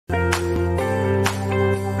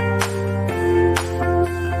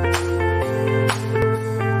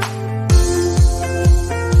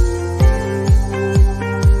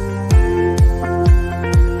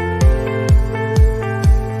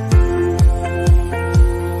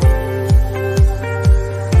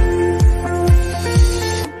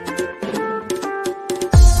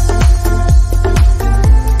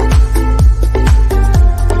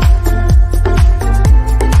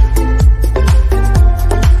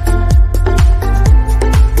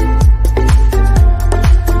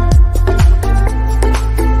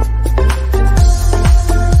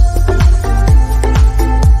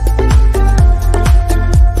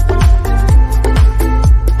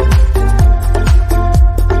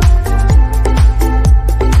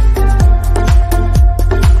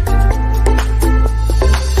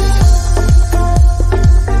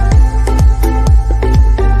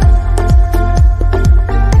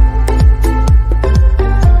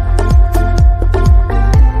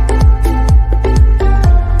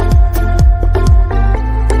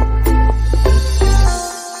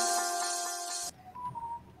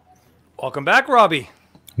Welcome back, Robbie.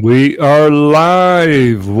 We are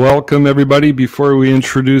live. Welcome, everybody. Before we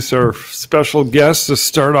introduce our special guests to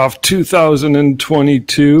start off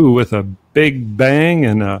 2022 with a big bang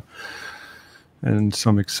and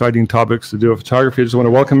some exciting topics to do with photography, I just want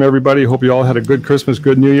to welcome everybody. Hope you all had a good Christmas,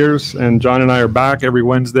 good New Year's. And John and I are back every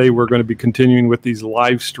Wednesday. We're going to be continuing with these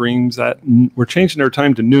live streams. We're changing our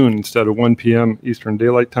time to noon instead of 1 p.m. Eastern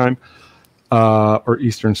Daylight Time. Or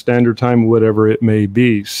Eastern Standard Time, whatever it may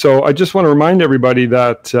be. So I just want to remind everybody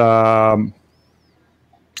that the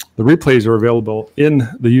replays are available in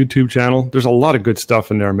the YouTube channel. There's a lot of good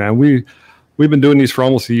stuff in there, man. We've been doing these for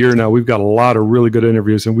almost a year now. We've got a lot of really good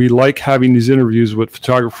interviews, and we like having these interviews with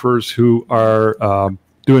photographers who are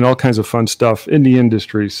doing all kinds of fun stuff in the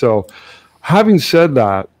industry. So having said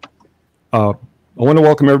that, I want to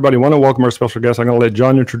welcome everybody. I want to welcome our special guest. I'm going to let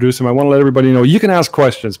John introduce him. I want to let everybody know you can ask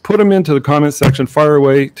questions. Put them into the comment section. Fire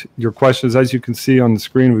away your questions. As you can see on the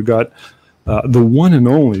screen, we've got the one and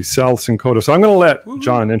only Sal Sincotta. So I'm going to let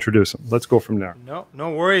John introduce him. Let's go from there.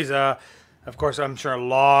 No worries. Of course, I'm sure a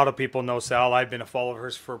lot of people know Sal. I've been a follower of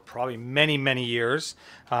hers for probably many, many years.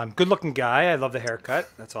 Good-looking guy. I love the haircut.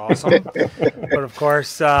 That's awesome. But of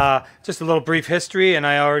course, just a little brief history, and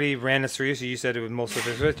I already ran this through you, so you said it was most of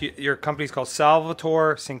it. Your company's called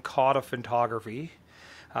Salvatore Cincotta Photography,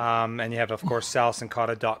 and you have, of course,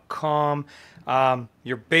 salsincotta.com.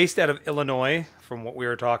 You're based out of Illinois, from what we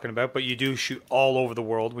were talking about, but you do shoot all over the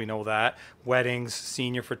world. We know that. Weddings,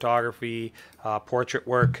 senior photography, portrait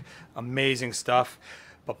work, amazing stuff.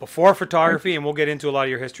 But before photography, and we'll get into a lot of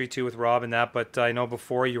your history too with Rob and that, but I know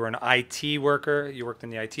before you were an IT worker. You worked in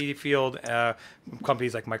the IT field,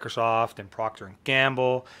 companies like Microsoft and Procter &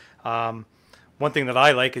 Gamble. One thing that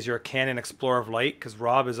I like is you're a Canon Explorer of Light, because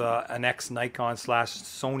Rob is an ex-Nikon /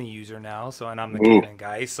 Sony user now, and I'm the Canon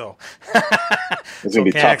guy, so it's gonna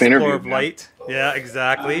be a tough interview. Of Light. Yeah,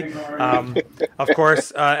 exactly. Of course,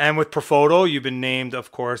 and with Profoto, you've been named,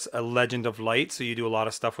 of course, a Legend of Light, so you do a lot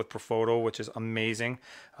of stuff with Profoto, which is amazing.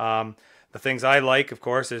 The things I like, of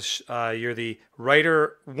course, is you're the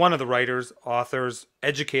writer, one of the writers, authors,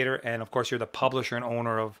 educator, and of course, you're the publisher and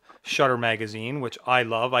owner of Shutter magazine, which I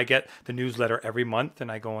love. I get the newsletter every month,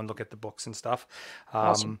 and I go and look at the books and stuff.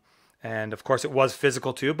 Awesome. And of course, it was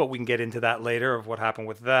physical too, but we can get into that later of what happened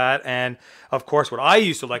with that. And of course, what I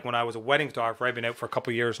used to like when I was a wedding photographer, I've been out for a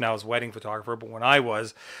couple of years now as a wedding photographer, but when I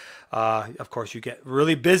was, of course, you get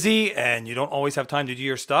really busy and you don't always have time to do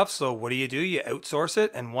your stuff. So what do? You outsource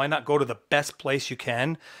it, and why not go to the best place you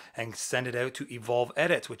can and send it out to Evolve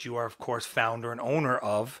Edits, which you are, of course, founder and owner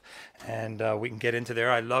of. And we can get into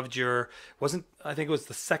there. I loved I think it was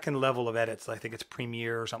the second level of edits. I think it's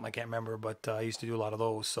Premiere or something. I can't remember, but I used to do a lot of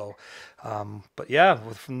those. So, but yeah,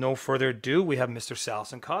 with no further ado, we have Mr. Sal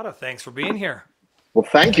Sincotta. Thanks for being here. Well,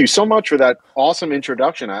 thank you so much for that awesome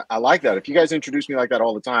introduction. I like that. If you guys introduce me like that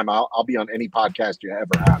all the time, I'll be on any podcast you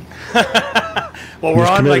ever have. Well, we're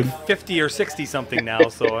on like 50 or 60 something now,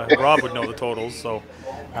 so Rob would know the totals. So,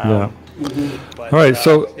 yeah. But, all right.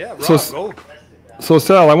 So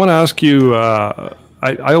Sal, I want to ask you.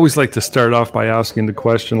 I always like to start off by asking the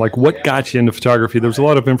question, like, what got you into photography? There's a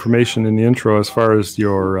lot of information in the intro as far as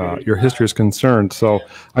your history is concerned. So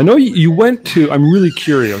I know you went to. I'm really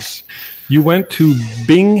curious. You went to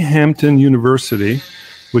Binghamton University,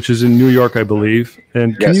 which is in New York, I believe.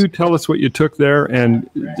 And can you tell us what you took there? And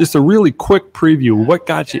just a really quick preview, what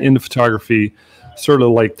got you into photography, sort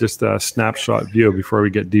of like just a snapshot view before we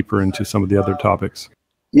get deeper into some of the other topics?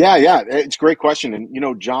 Yeah, it's a great question.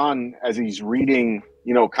 And, John, as he's reading,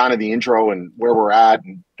 kind of the intro and where we're at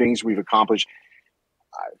and things we've accomplished,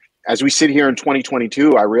 as we sit here in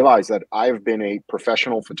 2022, I realize that I've been a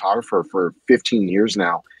professional photographer for 15 years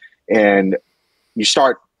now. And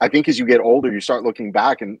I think as you get older, you start looking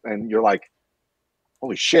back and you're like,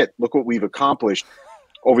 holy shit, look what we've accomplished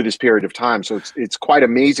over this period of time. So it's quite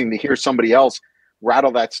amazing to hear somebody else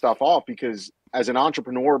rattle that stuff off, because as an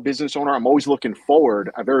entrepreneur, business owner, I'm always looking forward.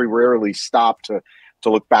 I very rarely stop to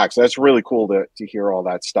look back. So that's really cool to hear all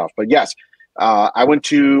that stuff. But yes, I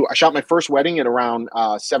shot my first wedding at around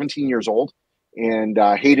 17 years old, and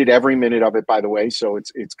hated every minute of it, by the way. So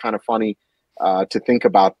it's kind of funny to think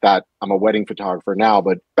about that. I'm a wedding photographer now,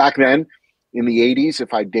 but back then in the 80s,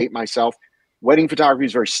 if I date myself, wedding photography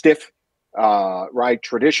is very stiff, right?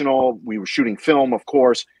 Traditional. We were shooting film, of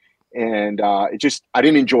course, and I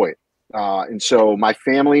didn't enjoy it. And so my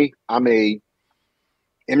family, I'm a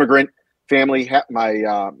immigrant family.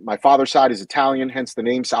 My father's side is Italian, hence the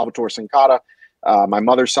name Salvatore Cincotta. My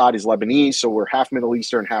mother's side is Lebanese, so we're half Middle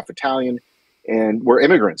Eastern, half Italian, and we're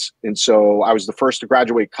immigrants. And so I was the first to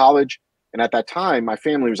graduate college. And at that time, my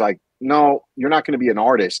family was like, no, you're not going to be an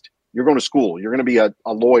artist. You're going to school. You're going to be a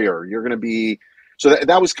lawyer. You're going to be, so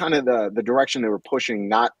that was kind of the direction they were pushing,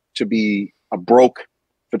 not to be a broke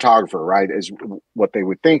photographer, right, is what they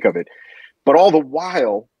would think of it. But all the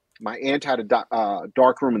while, my aunt had a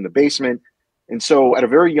dark room in the basement. And so at a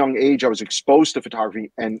very young age, I was exposed to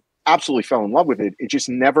photography and absolutely fell in love with it. It was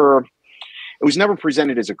never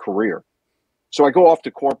presented as a career. So I go off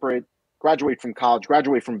to corporate, graduate from college,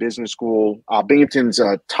 graduate from business school. Binghamton's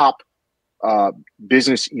a top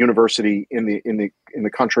business university in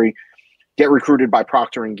the country. Get recruited by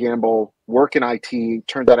Procter & Gamble, work in IT.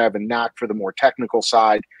 Turns out I have a knack for the more technical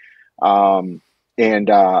side. From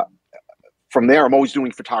there, I'm always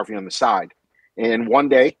doing photography on the side. And one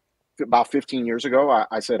day, about 15 years ago,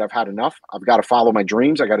 I said, I've had enough. I've got to follow my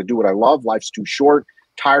dreams. I got to do what I love. Life's too short.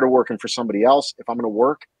 Tired of working for somebody else. If I'm going to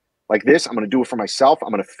work like this, I'm going to do it for myself. I'm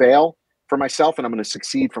going to fail for myself, and I'm going to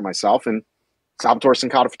succeed for myself. And Salvatore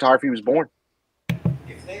Cincotta Photography was born.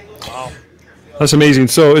 Wow. That's amazing.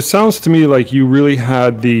 So it sounds to me like you really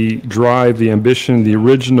had the drive, the ambition, the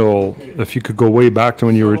original. If you could go way back to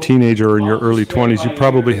when you were a teenager or in your early 20s, you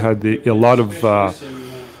probably had a lot of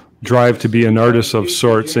drive to be an artist of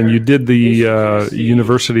sorts. And you did the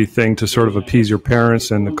university thing to sort of appease your parents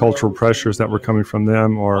and the cultural pressures that were coming from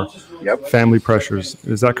them, or family pressures.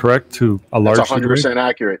 Is that correct? To a large degree? That's 100%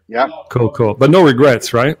 accurate. Yeah. Cool. But no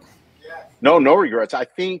regrets, right? No regrets. I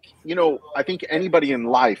think anybody in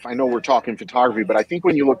life, I know we're talking photography, but I think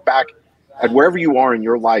when you look back at wherever you are in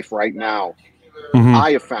your life right now,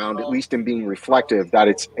 I have found, at least in being reflective, that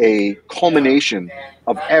it's a culmination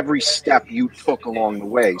of every step you took along the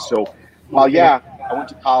way. So while, I went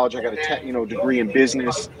to college, I got a degree in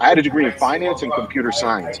business. I had a degree in finance and computer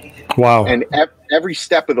science. Wow. And every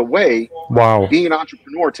step of the way, being an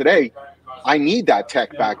entrepreneur today, I need that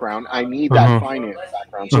tech background. I need that finance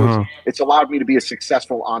background. So it's allowed me to be a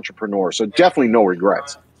successful entrepreneur. So definitely no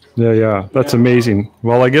regrets. Yeah. That's amazing.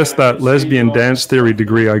 Well, I guess that lesbian dance theory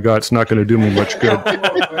degree I got's not going to do me much good.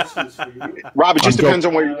 Rob, it just depends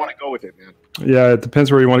on where you want to go with it, man. Yeah, it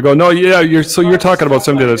depends where you want to go. No, you're talking about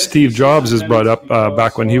something that Steve Jobs has brought up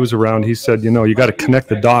back when he was around. He said, you got to connect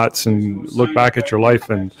the dots and look back at your life,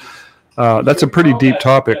 and that's a pretty deep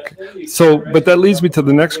topic. So, but that leads me to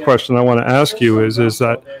the next question I want to ask you is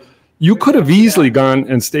that you could have easily gone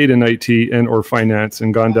and stayed in IT or finance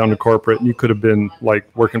and gone down to corporate. You could have been like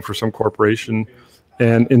working for some corporation,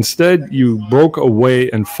 and instead you broke away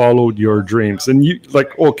and followed your dreams. And you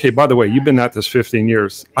okay, by the way, you've been at this 15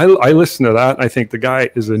 years. I listen to that. I think the guy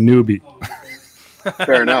is a newbie.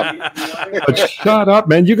 Fair enough. But shut up,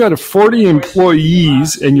 man. You got 40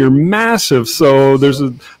 employees and you're massive. So there's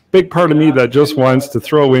a big part of me that just wants to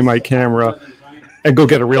throw away my camera and go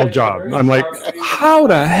get a real job. I'm like, how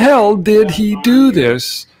the hell did he do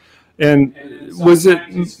this? And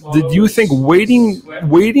did you think waiting,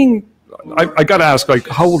 I got to ask,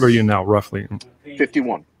 how old are you now, roughly?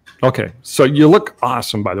 51. Okay. So you look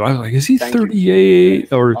awesome, by the way. I was like, is he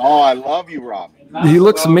 38 or? Oh, I love you, Rob. He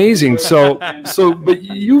looks amazing. But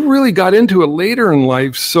you really got into it later in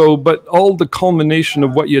life. But all the culmination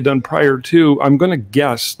of what you had done prior to, I'm going to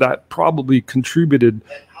guess that probably contributed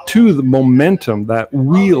to the momentum, that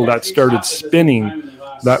wheel that started spinning,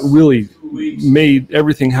 that really made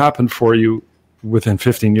everything happen for you within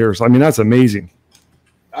 15 years. I mean, that's amazing.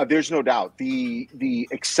 There's no doubt. The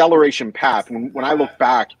acceleration path, when I look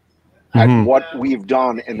back at what we've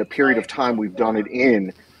done and the period of time we've done it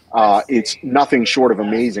in, it's nothing short of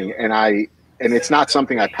amazing. And it's not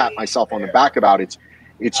something I pat myself on the back about.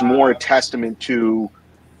 It's more a testament to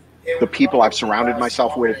the people I've surrounded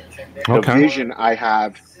myself with, the vision I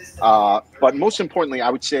have. But most importantly, I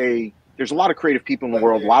would say there's a lot of creative people in the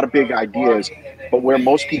world, a lot of big ideas, but where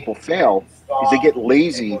most people fail is they get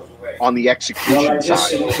lazy on the execution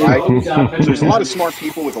side, right? So there's a lot of smart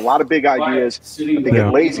people with a lot of big ideas, but they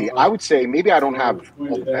get lazy. I would say maybe I don't have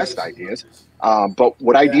all the best ideas, but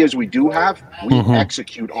what ideas we do have, we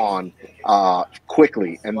execute on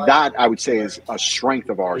quickly. And that, I would say, is a strength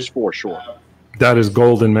of ours for sure. That is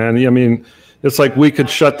golden, man. I mean, it's like we could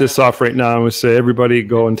shut this off right now and we say, everybody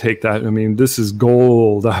go and take that. I mean, this is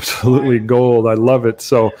gold, absolutely gold. I love it.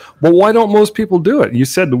 So, but why don't most people do it? You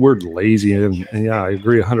said the word lazy, and yeah, I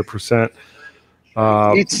agree 100%.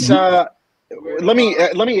 Let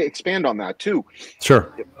me expand on that too.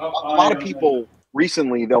 Sure. A lot of people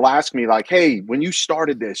recently, they'll ask me like, hey, when you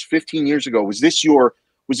started this 15 years ago, was this your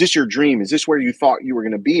dream? Is this where you thought you were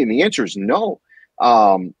going to be? And the answer is no.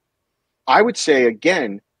 I would say,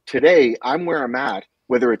 again, today I'm where I'm at,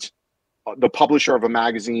 whether it's the publisher of a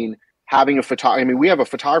magazine, having we have a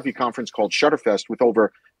photography conference called Shutterfest with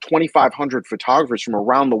over 2,500 photographers from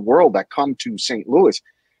around the world that come to St. Louis.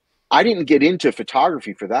 I didn't get into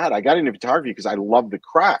photography for that. I got into photography because I love the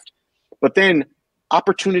craft. But then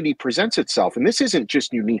opportunity presents itself. And this isn't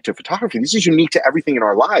just unique to photography. This is unique to everything in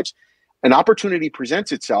our lives. An opportunity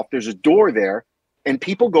presents itself. There's a door there, and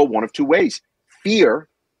people go one of two ways. Fear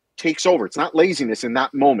takes over. It's not laziness in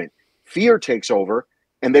that moment. Fear takes over,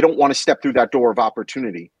 and they don't want to step through that door of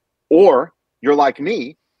opportunity. Or you're like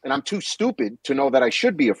me, and I'm too stupid to know that I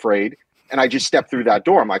should be afraid, and I just step through that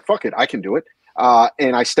door. I'm like, fuck it, I can do it.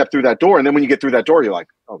 And I step through that door, and then when you get through that door, you're like,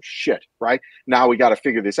 oh shit, right? Now we got to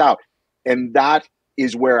figure this out. And that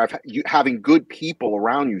is where having good people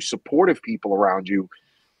around you, supportive people around you,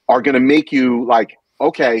 are going to make you like,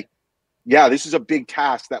 okay, yeah, this is a big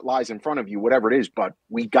task that lies in front of you, whatever it is, but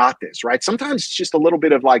we got this, right? Sometimes it's just a little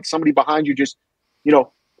bit of like somebody behind you just, you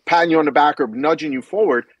know, patting you on the back or nudging you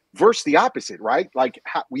forward, versus the opposite, right? Like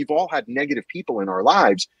we've all had negative people in our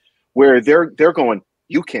lives where they're going,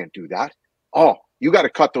 you can't do that. Oh, you got to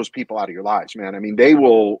cut those people out of your lives, man. I mean, they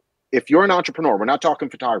will, if you're an entrepreneur, we're not talking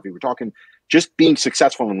photography, we're talking just being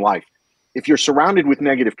successful in life. If you're surrounded with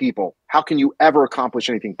negative people, how can you ever accomplish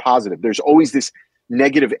anything positive? There's always this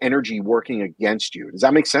negative energy working against you. Does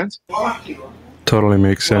that make sense? Totally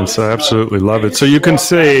makes sense. I absolutely love it. So you can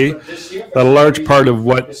say that a large part of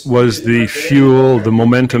what was the fuel, the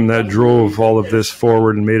momentum that drove all of this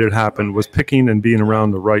forward and made it happen was picking and being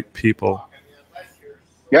around the right people.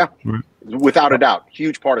 Yeah, without a doubt.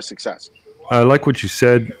 Huge part of success. I like what you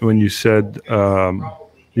said when you said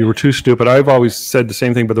you were too stupid. I've always said the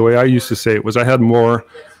same thing, but the way I used to say it was I had more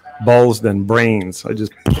balls than brains. I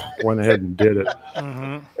just went ahead and did it.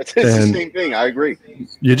 Mm-hmm. It's the same thing. I agree.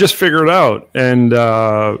 You just figure it out. And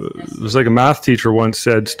it was like a math teacher once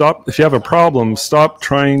said, stop, if you have a problem, stop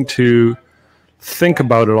trying to think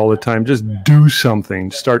about it all the time. Just do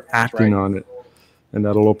something. Start acting on it. And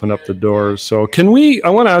that'll open up the doors. So I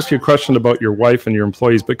want to ask you a question about your wife and your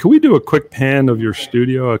employees, but can we do a quick pan of your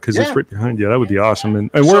studio? Because it's right behind you. That would be awesome. And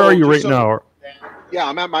where are you right now? Yeah,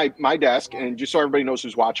 I'm at my desk. And just so everybody knows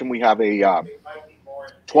who's watching, we have a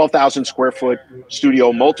 12,000 square foot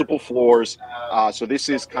studio, multiple floors. So this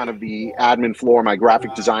is kind of the admin floor. My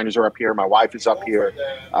graphic designers are up here. My wife is up here.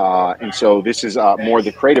 And so this is more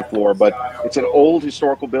the creative floor. But it's an old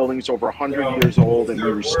historical building. It's over 100 years old, and we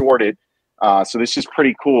restored it. So this is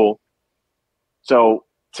pretty cool. So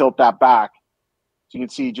tilt that back. So you can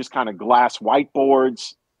see just kind of glass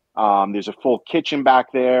whiteboards. There's a full kitchen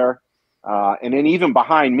back there. And then even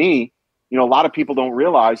behind me, you know, a lot of people don't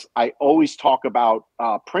realize I always talk about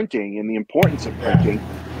printing and the importance of printing.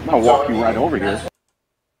 I'm going to walk you right over here.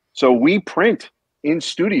 So we print in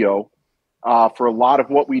studio for a lot of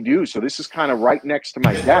what we do. So this is kind of right next to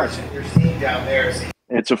my desk.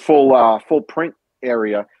 It's a full print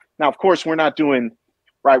area. Now, of course, we're not doing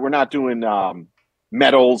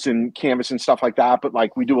metals and canvas and stuff like that, but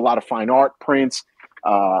like we do a lot of fine art prints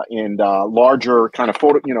and larger kind of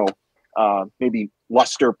photo, you know, maybe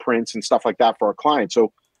luster prints and stuff like that for our clients.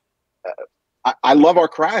 So I love our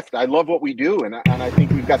craft. I love what we do, and I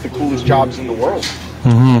think we've got the coolest jobs in the world.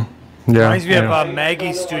 Mm-hmm. Yeah, reminds me of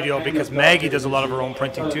Maggie's studio, because Maggie does a lot of her own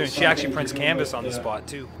printing too, and she actually prints canvas on the spot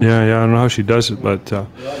too. Yeah, I don't know how she does it, but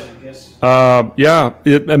yeah,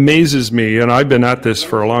 it amazes me, and I've been at this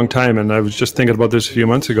for a long time, and I was just thinking about this a few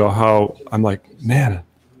months ago, how I'm like, man,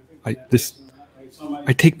 I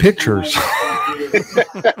take pictures.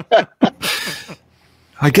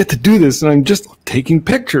 I get to do this, and I'm just taking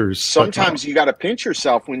pictures. Sometimes you got to pinch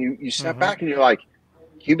yourself when you step back and you're like,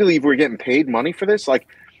 can you believe we're getting paid money for this? Like,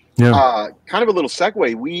 kind of a little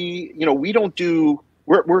segue. We don't do,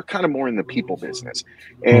 we're kind of more in the people business.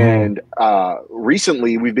 And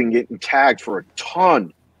recently we've been getting tagged for a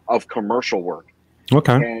ton of commercial work.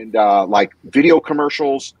 Okay. And like video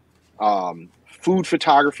commercials, food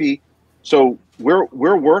photography. So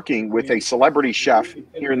we're working with a celebrity chef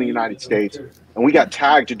here in the United States, and we got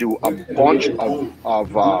tagged to do a bunch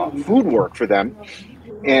of food work for them.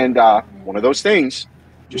 And one of those things,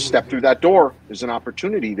 just step through that door, there's an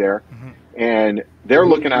opportunity there. And they're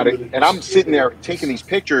looking at it, and I'm sitting there taking these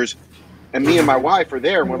pictures, and me and my wife are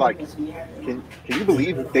there, and we're like, can you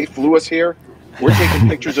believe they flew us here? We're taking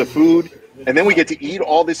pictures of food, and then we get to eat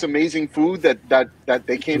all this amazing food that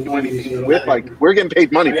they can't do anything with. Like, we're getting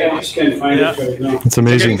paid money for it. Yeah. It's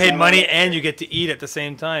amazing. You're getting paid money, and you get to eat at the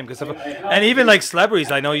same time. And even like celebrities,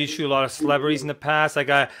 I know you shoot a lot of celebrities in the past. Like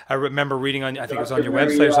I remember reading on, I think it was on your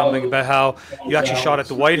website or something, about how you actually shot at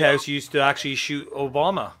the White House. You used to actually shoot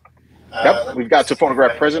Obama. Yep, we've got to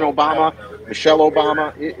photograph President Obama, Michelle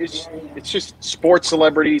Obama. It's just sports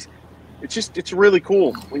celebrities. It's really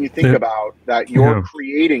cool when you think about that you're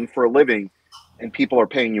creating for a living, and people are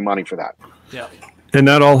paying you money for that. Yeah. And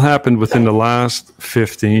that all happened within the last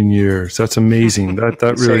 15 years. That's amazing. That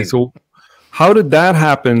really, so how did that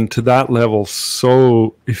happen to that level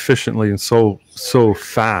so efficiently and so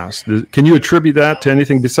fast? Can you attribute that to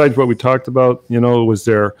anything besides what we talked about? You know, was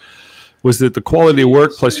it the quality of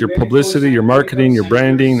work plus your publicity, your marketing, your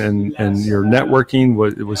branding, and your networking?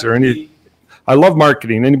 Was there any? I love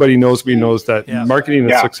marketing. Anybody knows me knows that marketing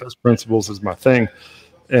and success principles is my thing.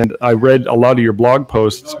 And I read a lot of your blog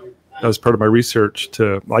posts as part of my research.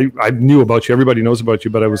 I knew about you. Everybody knows about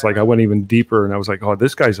you, but I was like, I went even deeper, and I was like, oh,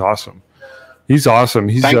 this guy's awesome. He's awesome.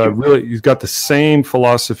 He's really, he's got the same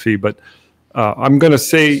philosophy, but I'm going to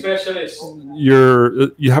say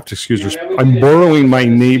you have to excuse me. I'm borrowing my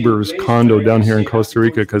neighbor's condo down here in Costa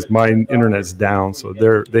Rica because my internet's down. So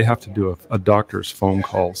they have to do a doctor's phone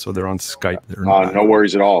call. So they're on Skype. No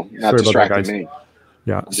worries at all. Not distracting me.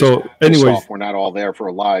 Yeah. So anyway, we're not all there for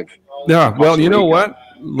a live. Yeah. Well, you know what?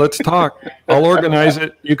 Let's talk. I'll organize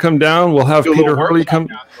it. You come down. We'll have Peter Hurley come.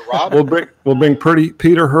 We'll bring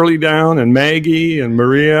Peter Hurley down, and Maggie and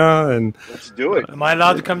Maria, and let's do it. Am I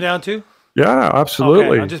allowed to come down too? Yeah,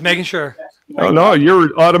 absolutely. Okay, I'm just making sure. Oh no,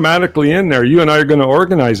 you're automatically in there. You and I are going to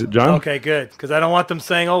organize it, John. Okay, good. Because I don't want them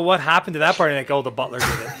saying, "Oh, what happened to that party?" Like, "Oh, the butler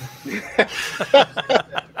did it."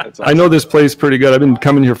 Awesome. I know this place pretty good. I've been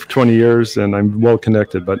coming here for 20 years, and I'm well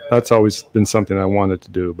connected. But that's always been something I wanted to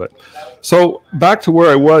do. But so back to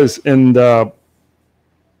where I was, and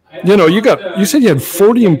you know, you said you had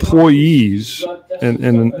 40 employees,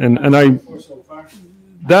 and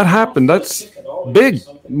that happened. That's big.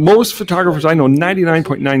 Most photographers I know,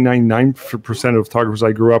 99.999% of photographers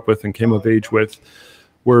I grew up with and came of age with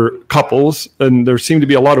were couples, and there seem to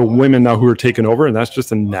be a lot of women now who are taking over, and that's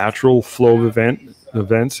just a natural flow of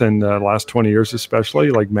events in the last 20 years, especially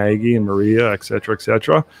like Maggie and Maria, et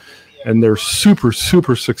cetera, and they're super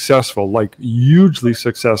successful, like hugely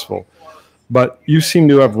successful. But you seem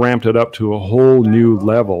to have ramped it up to a whole new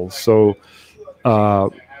level. So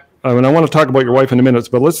I mean, I want to talk about your wife in a minute,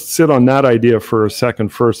 but let's sit on that idea for a second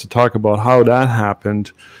first to talk about how that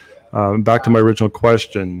happened. Back to my original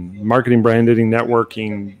question: marketing, branding,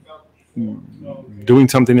 networking, doing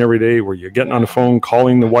something every day. Where you're getting on the phone,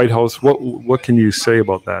 calling the White House. What can you say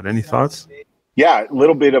about that? Any thoughts? Yeah, a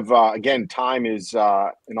little bit of again, time is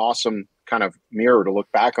an awesome kind of mirror to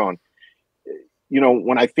look back on. You know,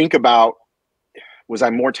 when I think about, was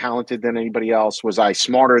I more talented than anybody else? Was I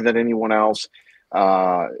smarter than anyone else?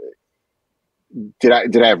 Did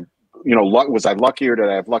I have, you know, luck? Was I luckier? Did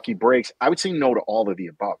I have lucky breaks? I would say no to all of the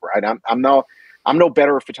above, right? I'm no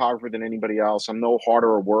better a photographer than anybody else. I'm no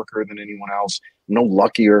harder a worker than anyone else. I'm no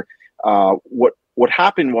luckier. What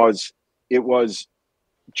happened was, it was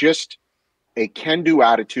just a can-do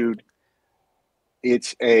attitude.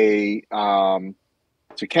 It's a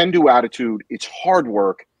can-do attitude. It's hard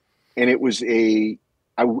work, and it was I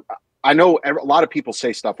know a lot of people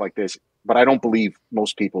say stuff like this, but I don't believe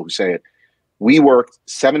most people who say it. We worked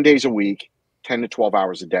 7 days a week, 10 to 12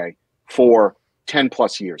 hours a day for 10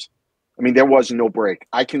 plus years. I mean, there was no break.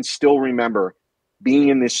 I can still remember being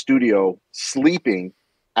in this studio, sleeping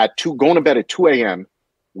going to bed at 2 a.m.,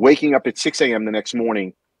 waking up at 6 a.m. the next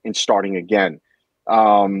morning and starting again.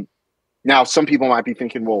 Now, some people might be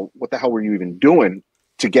thinking, well, what the hell were you even doing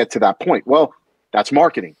to get to that point? Well, that's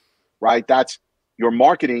marketing, right? That's your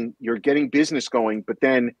marketing. You're getting business going, but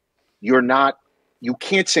then you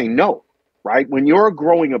can't say no, right? When you're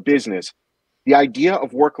growing a business, the idea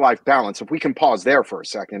of work-life balance, if we can pause there for a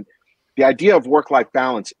second, the idea of work-life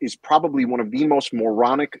balance is probably one of the most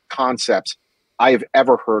moronic concepts I have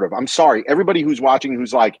ever heard of. I'm sorry, everybody who's watching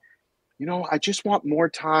who's like, you know, I just want more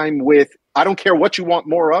time with, I don't care what you want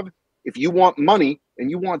more of. If you want money and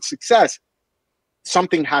you want success,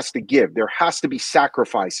 something has to give. There has to be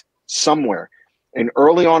sacrifice somewhere. And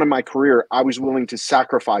early on in my career, I was willing to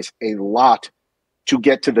sacrifice a lot to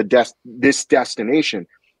get to this destination.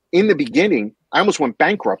 In the beginning, I almost went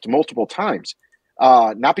bankrupt multiple times.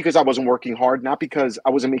 Not because I wasn't working hard, not because I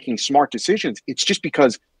wasn't making smart decisions. It's just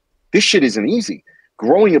because this shit isn't easy.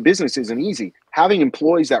 Growing a business isn't easy. Having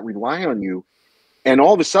employees that rely on you, and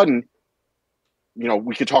all of a sudden, you know,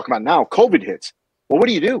 we could talk about now, COVID hits. Well, what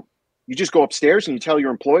do? You just go upstairs and you tell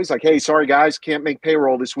your employees like, hey, sorry guys, can't make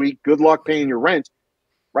payroll this week. Good luck paying your rent,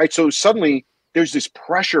 right? So suddenly there's this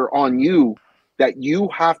pressure on you that you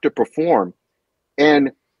have to perform.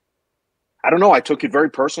 And I don't know, I took it very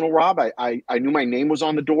personal, Rob. I knew my name was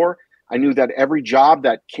on the door. I knew that every job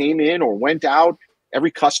that came in or went out,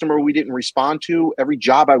 every customer we didn't respond to, every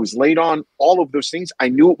job I was late on, all of those things, I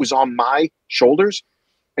knew it was on my shoulders,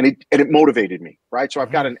 and it motivated me, right? So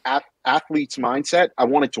I've got an athlete's mindset. I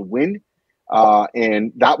wanted to win.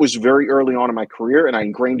 And that was very early on in my career, and I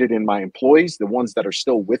ingrained it in my employees, the ones that are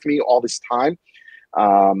still with me all this time.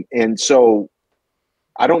 And so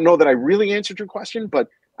I don't know that I really answered your question, but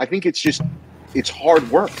I think it's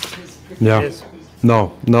hard work. Yeah.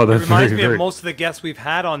 No, that reminds me of most of the guests we've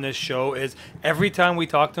had on this show. Is every time we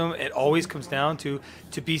talk to them, it always comes down to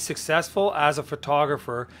be successful as a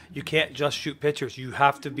photographer, you can't just shoot pictures. You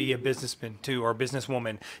have to be a businessman too, or a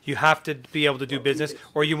businesswoman. You have to be able to do business,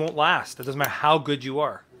 or you won't last. It doesn't matter how good you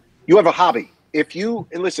are. You have a hobby. If you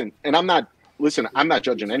listen, and I'm not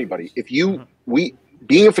judging anybody.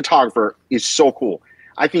 Being a photographer is so cool.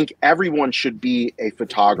 I think everyone should be a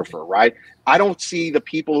photographer, right? I don't see the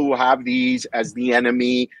people who have these as the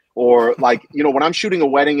enemy, or like, when I'm shooting a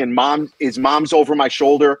wedding and mom's over my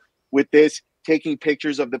shoulder with this, taking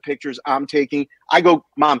pictures of the pictures I'm taking. I go,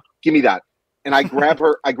 Mom, give me that. And I grab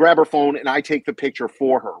her phone and I take the picture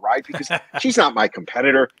for her, right? Because she's not my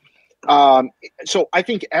competitor. So I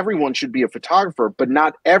think everyone should be a photographer, but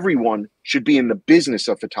not everyone should be in the business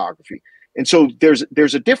of photography. And so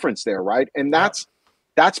there's a difference there, right? And that's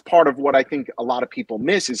part of what I think a lot of people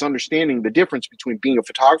miss, is understanding the difference between being a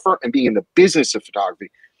photographer and being in the business of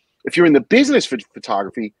photography. If you're in the business of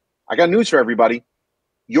photography, I got news for everybody.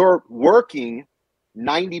 You're working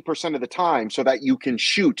 90% of the time so that you can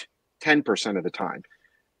shoot 10% of the time.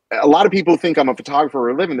 A lot of people think I'm a photographer for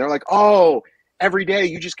a living. They're like, oh, every day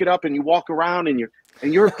you just get up and you walk around and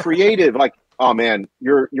you're creative. Like, oh man,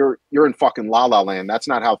 you're in fucking la la land. That's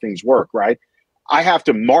not how things work, right? I have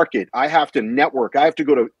to market. I have to network. I have to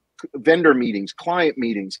go to vendor meetings, client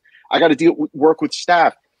meetings. I got to work with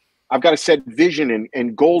staff. I've got to set vision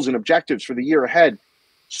and goals and objectives for the year ahead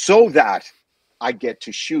so that I get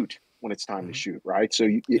to shoot when it's time to shoot, right? So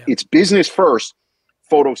it's business first,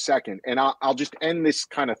 photo second. And I'll just end this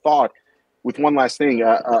kind of thought with one last thing.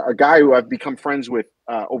 A guy who I've become friends with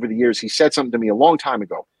over the years, he said something to me a long time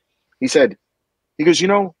ago. He goes,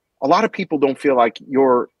 a lot of people don't feel like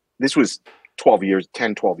this was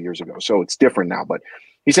 10, 12 years ago. So it's different now. But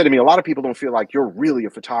he said to me, a lot of people don't feel like you're really a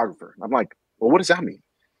photographer. I'm like, well, what does that mean?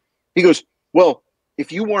 He goes, well,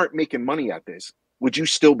 if you weren't making money at this, would you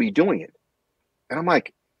still be doing it? And I'm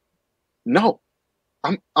like, no,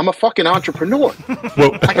 I'm a fucking entrepreneur.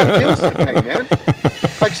 I got bills to pay, man.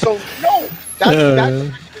 Like, so no, that's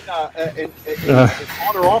an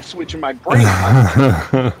on or off switch in my brain.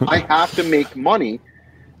 I have to make money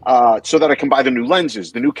so that I can buy the new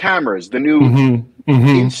lenses, the new cameras, the new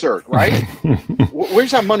insert, right?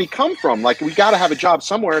 Where's that money come from? Like, we got to have a job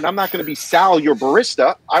somewhere, and I'm not going to be Sal, your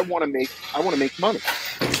barista. I want to make money.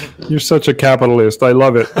 You're such a capitalist. I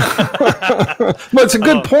love it. But it's a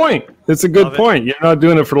good point. It's a good point. You're not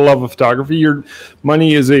doing it for the love of photography. Your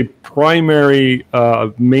money is a primary,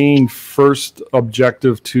 main first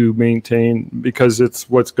objective to maintain, because it's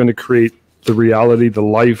what's going to create the reality, the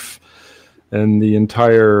life, and the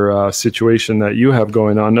entire situation that you have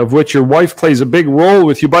going on, of which your wife plays a big role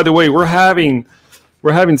with you. By the way, we're having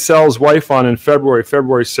Sal's wife on in February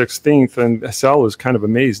 16th, and Sal was kind of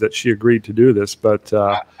amazed that she agreed to do this. But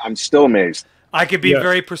I'm still amazed. I could be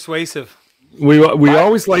very persuasive. We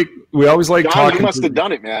always like John, talking. You must have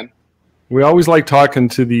done it, man. We always like talking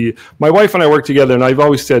to my wife and I work together, and I've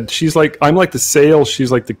always said I'm like the sail,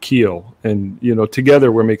 she's like the keel, and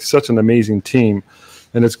together we make such an amazing team.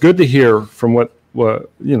 And it's good to hear from what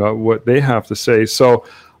they have to say. So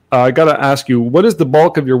I got to ask you, what is the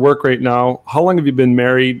bulk of your work right now? How long have you been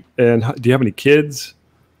married? And do you have any kids?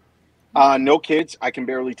 No kids. I can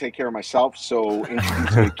barely take care of myself. So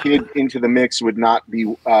introducing a kid into the mix would not be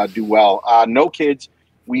do well. No kids.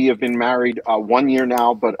 We have been married 1 year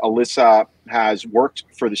now, but Alyssa has worked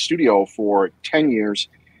for the studio for 10 years.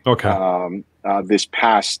 Okay. This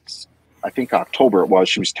past, I think October it was,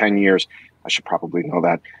 she was 10 years. I should probably know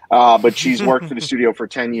that. But she's worked for the studio for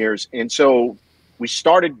 10 years. And so we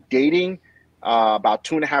started dating about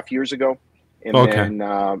 2.5 years ago.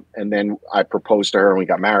 And then I proposed to her and we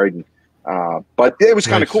got married. But it was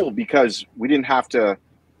kind of cool because we didn't have to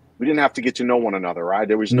get to know one another, right?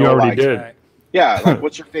 There was no like, yeah, like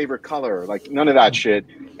what's your favorite color? Like none of that shit.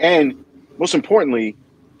 And most importantly,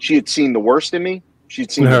 she had seen the worst in me. She'd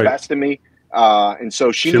seen the best in me. And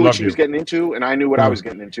so she knew what she was getting into, and I knew what I was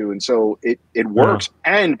getting into. And so it works.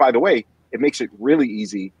 And by the way, it makes it really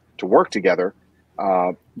easy to work together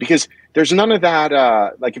because there's none of that.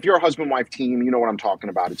 Like if you're a husband-wife team, you know what I'm talking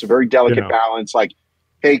about. It's a very delicate balance. Like,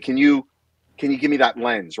 hey, can you give me that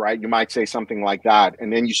lens, right? You might say something like that.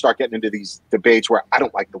 And then you start getting into these debates where I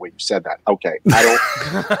don't like the way you said that. Okay.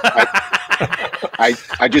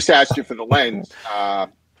 I just asked you for the lens.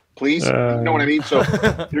 Please, you know what I mean? So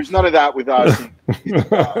there's none of that with us.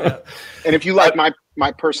 And if you like my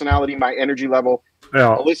my personality, my energy level.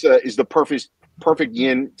 Yeah. Alyssa is the perfect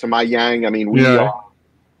yin to my yang. I mean,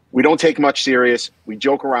 we don't take much serious. We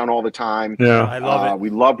joke around all the time. Yeah. I love it. We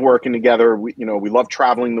love working together. We love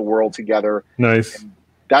traveling the world together. Nice. And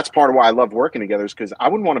that's part of why I love working together, is because I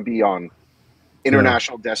wouldn't want to be on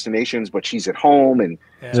international destinations, but she's at home, and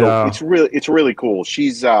so it's really cool. She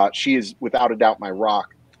is without a doubt my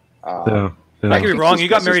rock. I could be wrong. You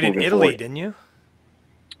got married in Italy, didn't you?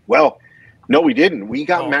 Well, no, we didn't. We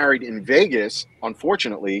got married in Vegas.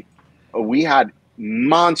 Unfortunately, we had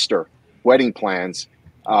monster wedding plans,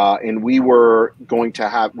 and we were going to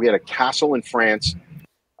have. We had a castle in France.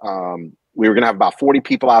 We were going to have about 40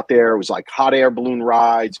 people out there. It was like hot air balloon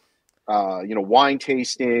rides. Wine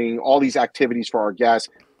tasting, all these activities for our guests.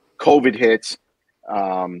 COVID hits.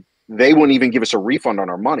 They wouldn't even give us a refund on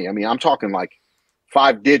our money. I mean, I'm talking like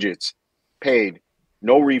 5 digits paid,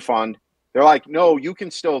 no refund. They're like, no, you can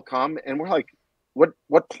still come. And we're like,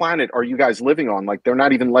 what planet are you guys living on? Like, they're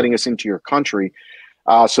not even letting us into your country.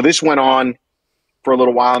 So this went on for a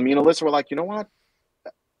little while. Me and Alyssa were like, you know what?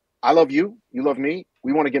 I love you. You love me.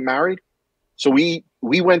 We want to get married. So we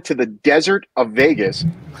went to the desert of Vegas,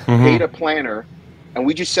 paid a planner, and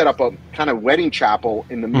we just set up a kind of wedding chapel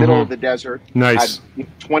in the middle of the desert. Nice.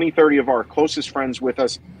 Had 20, 30 of our closest friends with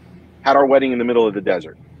us, had our wedding in the middle of the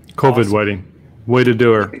desert. COVID wedding. Way to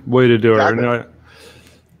do her. Way to do her. Exactly.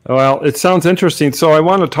 Well, it sounds interesting. So I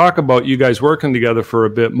want to talk about you guys working together for a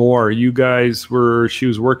bit more. She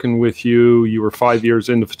was working with you. You were 5 years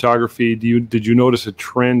into photography. Did you notice a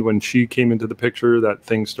trend when she came into the picture that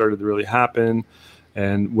things started to really happen?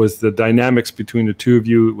 And was the dynamics between the two of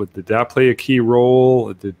you, did that play a key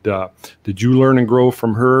role? Did you learn and grow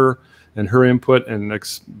from her and her input, and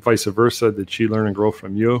vice versa? Did she learn and grow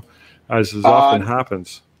from you, as often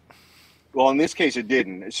happens? Well, in this case, it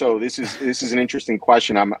didn't. So this is an interesting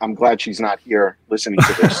question. I'm glad she's not here listening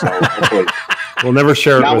to this. So hopefully, we'll never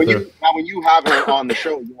share it with her. Now, when you have her on the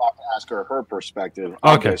show, you'll have to ask her perspective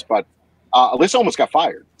on this. But Alyssa almost got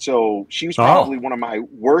fired. So she was probably one of my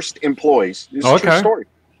worst employees. This is a true story.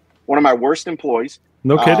 One of my worst employees.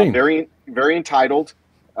 No kidding. Very, very entitled.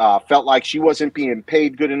 Felt like she wasn't being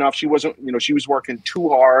paid good enough. She wasn't, she was working too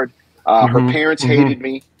hard. Her parents hated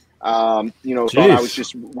me. Thought I was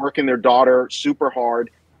just working their daughter super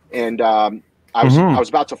hard, and I was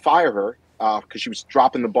about to fire her because she was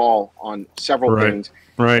dropping the ball on several things.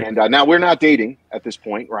 Right. And now we're not dating at this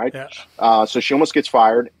point, right? Yeah. So she almost gets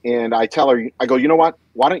fired, and I tell her, I go, you know what?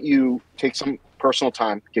 Why don't you take some personal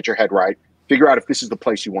time, get your head right, figure out if this is the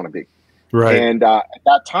place you want to be. Right. And at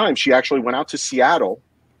that time, she actually went out to Seattle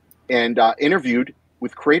and interviewed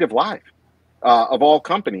with Creative Live. Of all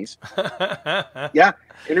companies. Yeah,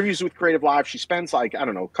 interviews with Creative Live. She spends like, I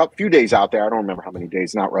don't know, a few days out there. I don't remember how many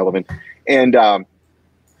days, not relevant. And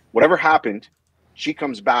whatever happened, she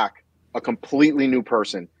comes back a completely new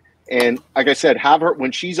person. And like I said, have her,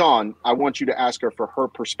 when she's on, I want you to ask her for her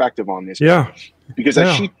perspective on this. Yeah. Because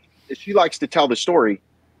as she likes to tell the story,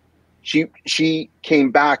 she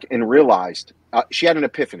came back and realized, she had an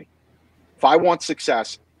epiphany. If I want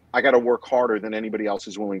success, I got to work harder than anybody else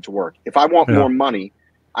is willing to work. If I want more money,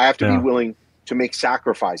 I have to be willing to make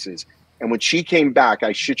sacrifices. And when she came back,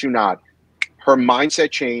 I shit you not, her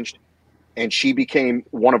mindset changed, and she became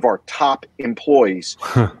one of our top employees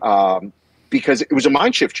because it was a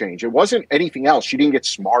mind shift change. It wasn't anything else. She didn't get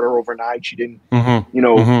smarter overnight. She didn't,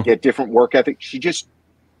 get different work ethic. She just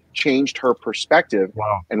changed her perspective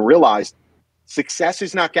and realized success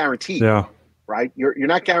is not guaranteed. Yeah. Right? You're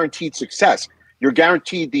not guaranteed success. You're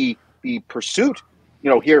guaranteed the pursuit.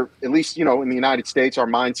 Here, at least, in the United States, our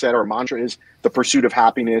mindset, our mantra is the pursuit of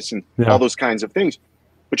happiness and all those kinds of things.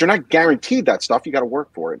 But you're not guaranteed that stuff. You got to work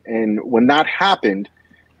for it. And when that happened,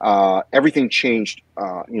 everything changed,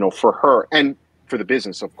 for her and for the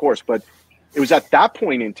business, of course. But it was at that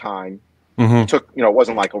point in time, it took, it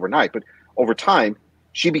wasn't like overnight, but over time,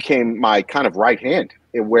 she became my kind of right hand,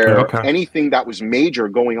 where anything that was major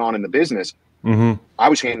going on in the business, I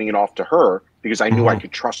was handing it off to her because I knew I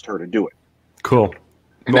could trust her to do it. Cool.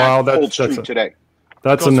 And that holds true today.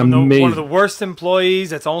 That's an amazing. One of the worst employees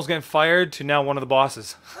that's almost getting fired to now one of the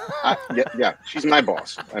bosses. Yeah, she's my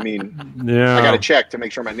boss. I mean, yeah, I got to check to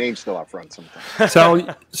make sure my name's still out front sometimes.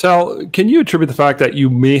 Sal, can you attribute the fact that you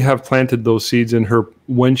may have planted those seeds in her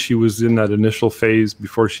when she was in that initial phase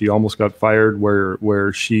before she almost got fired,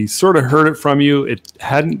 where she sort of heard it from you? It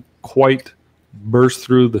hadn't quite burst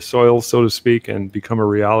through the soil, so to speak, and become a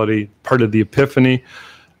reality, part of the epiphany.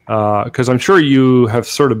 Because I'm sure you have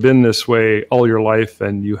sort of been this way all your life,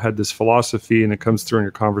 and you had this philosophy, and it comes through in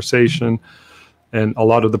your conversation, and a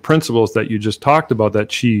lot of the principles that you just talked about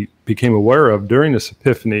that she became aware of during this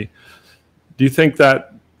epiphany. Do you think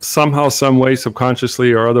that somehow, some way,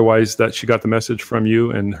 subconsciously or otherwise, that she got the message from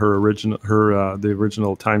you and the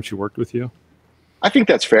original time she worked with you? I think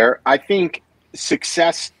that's fair. I think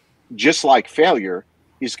success, just like failure,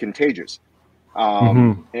 is contagious.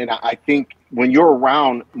 And I think when you're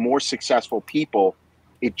around more successful people,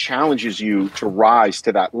 it challenges you to rise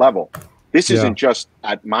to that level. This isn't just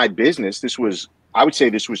at my business. I would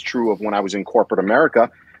say this was true of when I was in corporate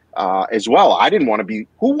America as well. I didn't want to be,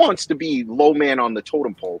 who wants to be low man on the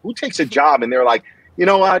totem pole? Who takes a job and they're like, you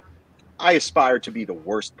know what? I aspire to be the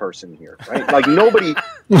worst person here, right? Like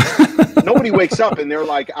nobody wakes up and they're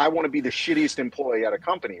like, I want to be the shittiest employee at a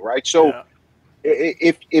company, right? So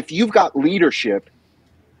if you've got leadership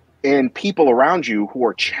and people around you who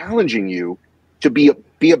are challenging you to be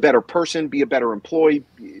a better person, be a better employee,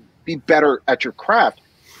 be better at your craft,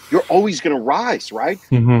 you're always going to rise, right?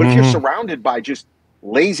 But if you're surrounded by just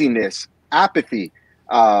laziness, apathy,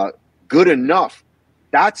 good enough,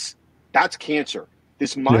 that's cancer.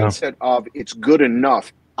 This mindset of it's good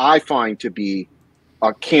enough, I find to be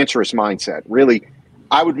a cancerous mindset. Really,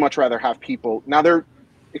 I would much rather have people. Now,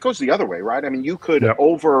 it goes the other way, right? I mean, you could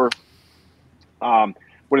what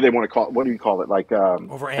do they want to call it? What do you call it? Like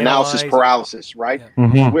analysis paralysis, right?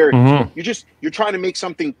 Where you're trying to make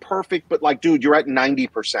something perfect, but like, dude, you're at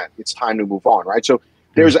 90%. It's time to move on, right? So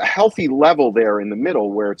there's a healthy level there in the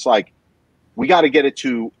middle where it's like, we got to get it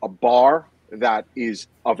to a bar that is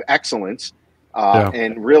of excellence.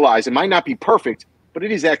 And realize it might not be perfect, but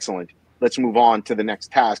it is excellent. Let's move on to the next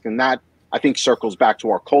task. And that, I think, circles back to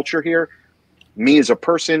our culture here. Me as a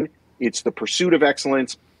person, it's the pursuit of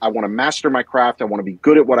excellence. I want to master my craft. I want to be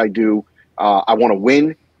good at what I do. I want to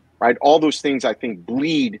win, right? All those things, I think,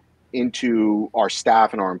 bleed into our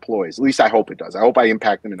staff and our employees. At least I hope it does. I hope I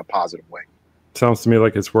impact them in a positive way. Sounds to me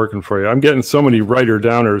like it's working for you. I'm getting so many writer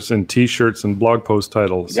downers and T-shirts and blog post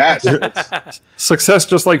titles. Yes. Success,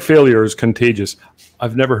 just like failure, is contagious.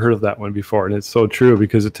 I've never heard of that one before, and it's so true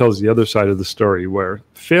because it tells the other side of the story where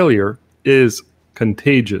failure is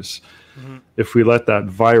contagious if we let that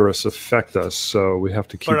virus affect us. So we have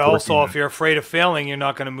to keep. But also, if you're afraid of failing, you're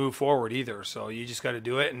not going to move forward either. So you just got to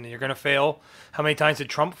do it, and you're going to fail. How many times did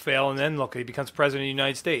Trump fail, and then look, he becomes president of the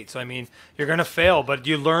United States? So, I mean, you're going to fail, but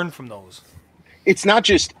you learn from those. It's not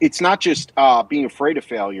just being afraid of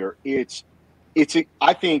failure.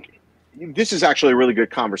 I think this is actually a really good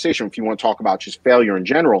conversation if you want to talk about just failure in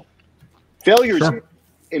general. Failure is an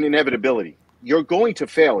inevitability. You're going to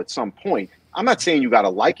fail at some point. I'm not saying you got to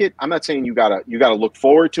like it. I'm not saying you got to look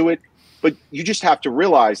forward to it, but you just have to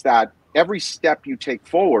realize that every step you take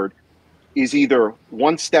forward is either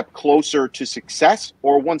one step closer to success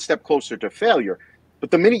or one step closer to failure. But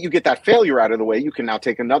the minute you get that failure out of the way, you can now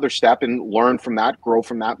take another step and learn from that, grow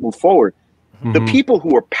from that, move forward. The people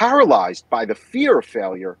who are paralyzed by the fear of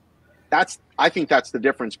failure, I think that's the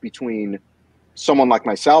difference between someone like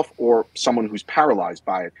myself or someone who's paralyzed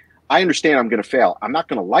by it. I understand I'm going to fail. I'm not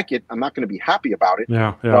going to like it. I'm not going to be happy about it.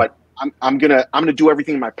 But I'm gonna do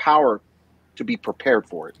everything in my power to be prepared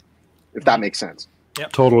for it, if that makes sense.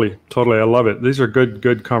 Yep. Totally. I love it. These are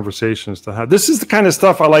good conversations to have. This is the kind of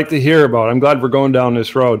stuff I like to hear about. I'm glad we're going down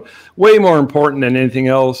this road. Way more important than anything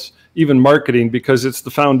else, even marketing, because it's the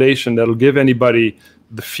foundation that'll give anybody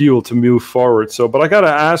the fuel to move forward. So, but I got to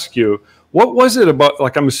ask you, what was it about,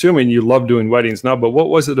 like, I'm assuming you love doing weddings now, but what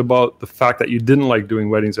was it about the fact that you didn't like doing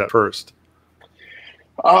weddings at first?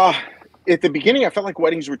 At the beginning, I felt like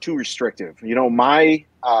weddings were too restrictive. You know,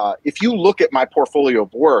 if you look at my portfolio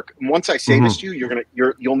of work, once I say this to you,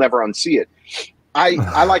 you'll never unsee it.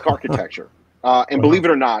 I like architecture, and believe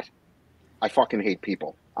it or not, I fucking hate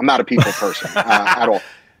people. I'm not a people person at all.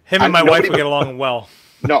 Him and my wife would get along well.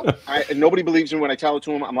 No, nobody believes me when I tell it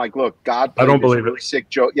to him. I'm like, look, God played I don't this believe really it. sick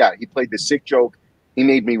joke. Yeah, he played this sick joke. He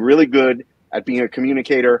made me really good at being a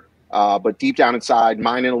communicator. But deep down inside,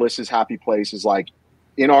 mine and Alyssa's happy place is like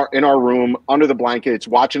in our room, under the blankets,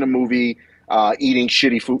 watching a movie, eating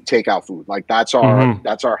shitty food, takeout food. Like that's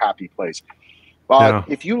our happy place. But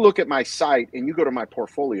if you look at my site and you go to my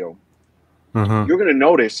portfolio, you're going to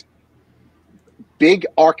notice big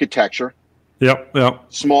architecture. Yep.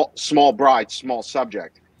 Small bride, small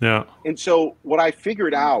subject. Yeah. And so what I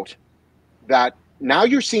figured out that now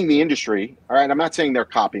you're seeing the industry, all right, I'm not saying they're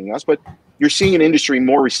copying us, but you're seeing an industry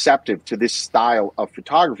more receptive to this style of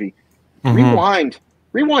photography. Rewind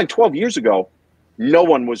 12 years ago, no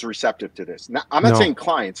one was receptive to this. Now, I'm not saying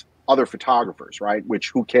clients, other photographers, right?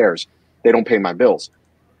 Which who cares? They don't pay my bills.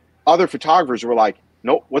 Other photographers were like,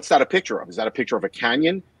 nope, what's that a picture of? Is that a picture of a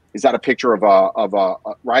canyon? Is that a picture of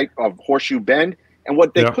of Horseshoe Bend? And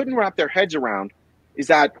what they couldn't wrap their heads around is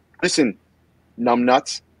that, listen,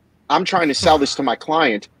 numbnuts, I'm trying to sell this to my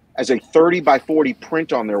client as a 30 by 40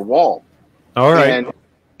 print on their wall. All right.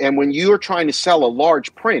 And when you're trying to sell a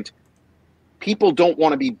large print, people don't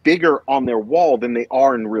want to be bigger on their wall than they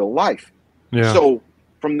are in real life. Yeah. So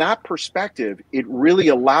from that perspective, it really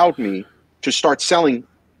allowed me to start selling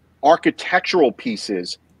architectural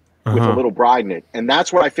pieces with a little bride in it. And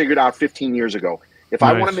that's what I figured out 15 years ago. If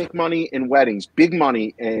I want to make money in weddings, big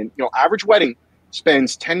money, and average wedding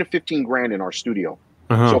spends 10 to 15 grand in our studio.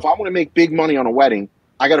 So if I want to make big money on a wedding,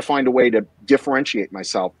 I got to find a way to differentiate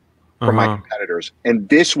myself from my competitors. And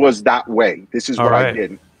this was that way. This is what I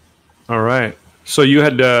did. All right. So you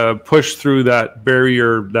had to push through that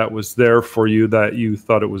barrier that was there for you, that you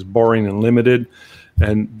thought it was boring and limited.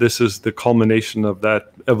 And this is the culmination of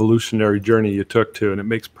that evolutionary journey you took to, and it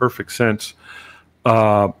makes perfect sense.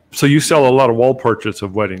 So you sell a lot of wall portraits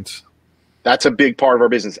of weddings. That's a big part of our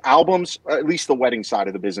business. Albums, at least the wedding side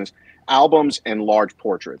of the business, albums and large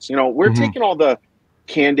portraits. We're taking all the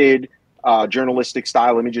candid, journalistic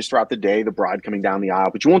style images throughout the day, the bride coming down the aisle,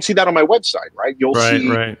 but you won't see that on my website, right? You'll see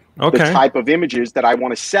the type of images that I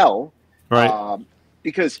want to sell. Right.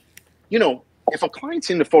 Because, if a client's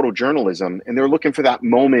into photojournalism and they're looking for that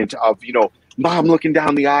moment of, mom looking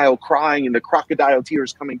down the aisle crying and the crocodile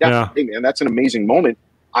tears coming down, hey man, that's an amazing moment.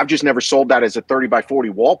 I've just never sold that as a 30 by 40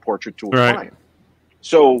 wall portrait to a client.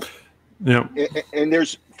 So, and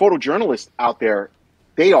there's photojournalists out there,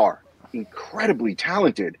 they are incredibly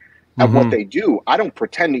talented at what they do. I don't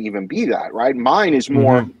pretend to even be that, right? Mine is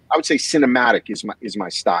more, I would say cinematic is my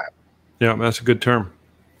style. Yeah, that's a good term.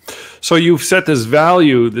 So you've set this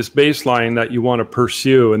value, this baseline that you want to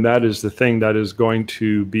pursue, and that is the thing that is going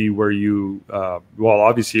to be where you,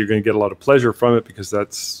 obviously you're going to get a lot of pleasure from it, because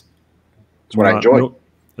that's what I enjoy.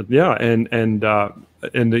 And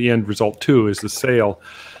the end result too is the sale.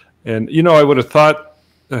 And I would have thought,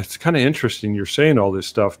 it's kind of interesting you're saying all this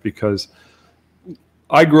stuff, because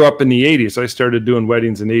I grew up in the 80s. I started doing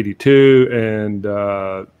weddings in 82, and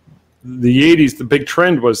the 80s, the big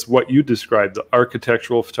trend was what you described, the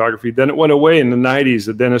architectural photography. Then it went away in the 90s,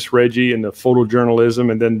 the Dennis Reggie and the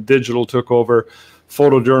photojournalism, and then digital took over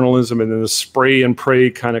photojournalism, and then the spray and pray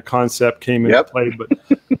kind of concept came into play.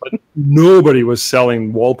 But nobody was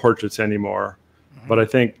selling wall portraits anymore. But I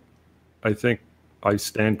think I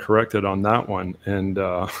stand corrected on that one. And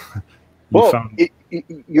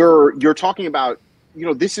you're talking about,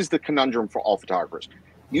 this is the conundrum for all photographers.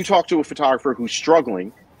 You talk to a photographer who's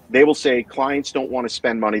struggling, they will say clients don't want to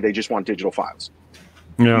spend money, they just want digital files.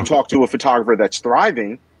 You talk to a photographer that's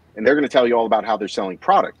thriving, and they're going to tell you all about how they're selling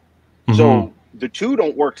product. So the two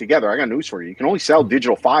don't work together. I got news for you. You can only sell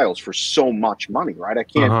digital files for so much money, right?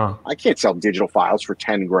 I can't sell digital files for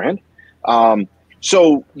 10 grand.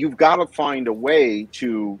 So you've got to find a way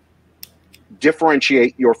to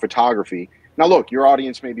differentiate your photography. Now, look, your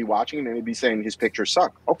audience may be watching and they may be saying his pictures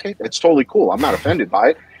suck. Okay, that's totally cool. I'm not offended by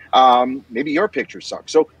it. Maybe your pictures suck.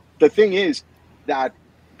 So the thing is that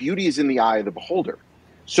beauty is in the eye of the beholder.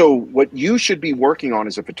 So what you should be working on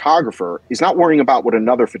as a photographer is not worrying about what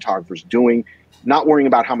another photographer is doing, not worrying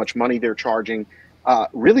about how much money they're charging.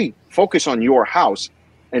 Really focus on your house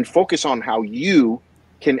and focus on how you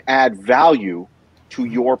can add value to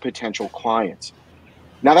your potential clients.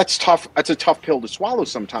 Now that's tough. That's a tough pill to swallow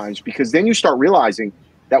sometimes, because then you start realizing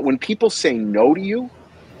that when people say no to you,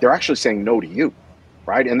 they're actually saying no to you,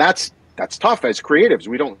 right? And that's tough as creatives.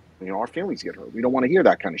 We don't, our feelings get hurt. We don't want to hear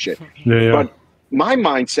that kind of shit. But my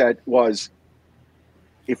mindset was,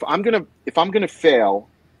 if I'm gonna fail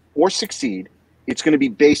or succeed, it's going to be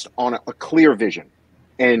based on a clear vision.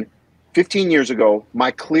 And 15 years ago,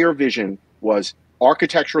 my clear vision was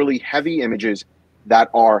architecturally heavy images that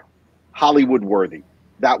are Hollywood worthy.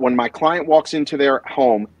 That when my client walks into their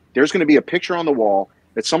home, there's going to be a picture on the wall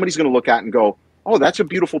that somebody's going to look at and go, oh, that's a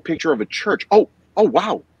beautiful picture of a church. Oh,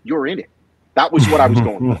 wow, you're in it. That was what I was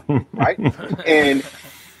going for, right? And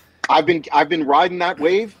I've been riding that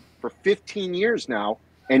wave for 15 years now,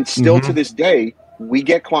 and still to this day, we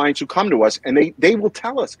get clients who come to us and they will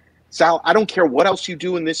tell us, Sal, I don't care what else you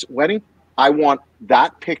do in this wedding. I want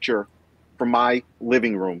that picture from my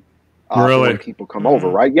living room when people come over,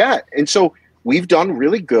 right? Yeah. And so we've done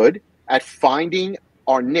really good at finding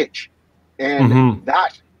our niche. And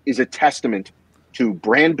that is a testament to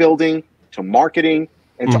brand building, to marketing,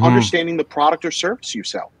 and to understanding the product or service you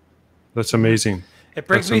sell. That's amazing. It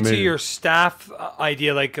brings me to your staff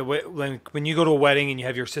idea, like when you go to a wedding and you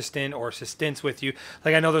have your assistant or assistants with you.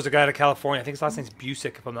 Like I know there's a guy out of California, I think his last name's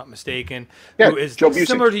Busick, if I'm not mistaken, who is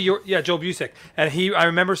similar to your, Joe Busick. And I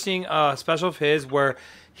remember seeing a special of his where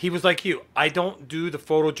he was like you. I don't do the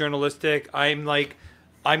photojournalistic. I'm like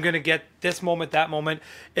I'm going to get this moment, that moment.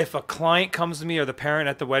 If a client comes to me or the parent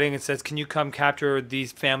at the wedding and says, can you come capture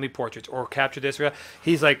these family portraits or capture this?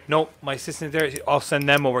 He's like, nope, my assistant there, I'll send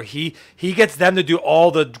them over. He gets them to do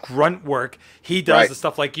all the grunt work. He does the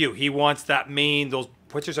stuff like you. He wants that those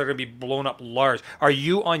pictures are going to be blown up large. Are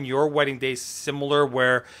you on your wedding day similar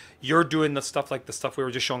where you're doing the stuff like the stuff we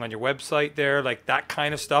were just showing on your website there, like that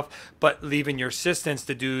kind of stuff, but leaving your assistants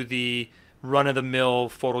to do the run-of-the-mill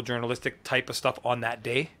photojournalistic type of stuff on that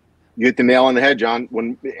day? You hit the nail on the head, John.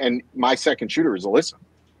 And my second shooter is Alyssa.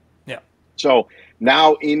 Yeah. So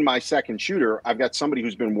now in my second shooter, I've got somebody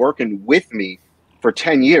who's been working with me for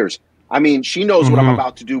 10 years. I mean, she knows what I'm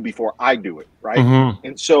about to do before I do it, right?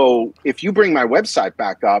 And so if you bring my website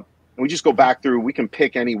back up and we just go back through, we can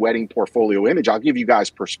pick any wedding portfolio image. I'll give you guys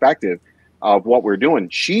perspective of what we're doing.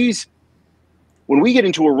 When we get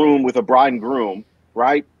into a room with a bride and groom,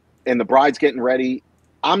 right, and the bride's getting ready,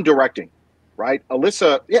 I'm directing, right?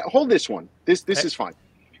 Alyssa, yeah, hold this one. This is fine.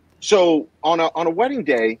 So on a wedding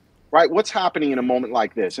day, right, what's happening in a moment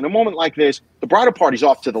like this? In a moment like this, the bridal party's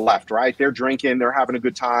off to the left, right? They're drinking, they're having a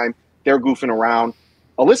good time, they're goofing around.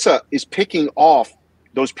 Alyssa is picking off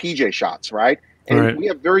those PJ shots, right? And we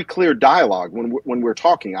have very clear dialogue when we're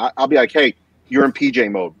talking. I'll be like, hey, you're in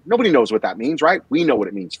PJ mode. Nobody knows what that means, right? We know what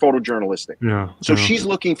it means, photojournalistic. Yeah. So she's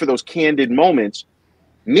looking for those candid moments.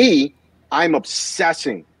 Me, I'm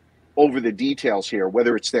obsessing over the details here,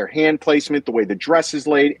 whether it's their hand placement, the way the dress is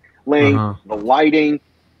laying, the lighting.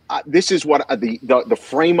 This is what the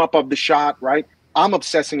frame up of the shot, right? I'm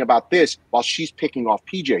obsessing about this while she's picking off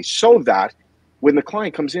PJ, so that when the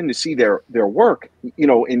client comes in to see their work,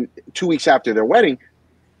 in 2 weeks after their wedding,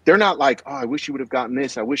 they're not like, oh, I wish you would have gotten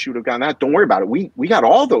this. I wish you would have gotten that. Don't worry about it. We got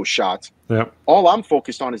all those shots. Yeah. All I'm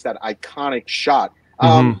focused on is that iconic shot.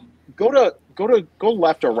 Go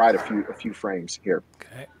left or right a few frames here.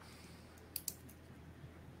 Okay.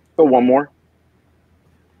 Go one more.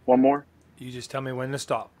 One more. You just tell me when to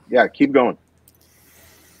stop. Yeah, keep going.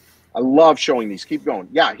 I love showing these. Keep going.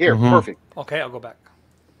 Yeah, here, perfect. Okay, I'll go back.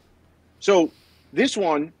 So this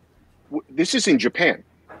one, this is in Japan,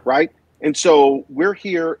 right? And so we're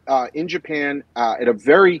here in Japan at a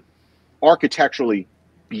very architecturally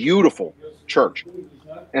beautiful church.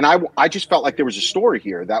 And I just felt like there was a story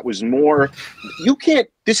here that was more,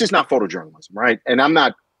 this is not photojournalism, right? And I'm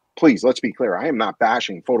not, please, let's be clear. I am not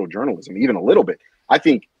bashing photojournalism, even a little bit. I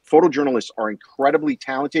think photojournalists are incredibly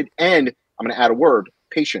talented and, I'm going to add a word,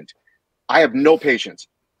 patient. I have no patience.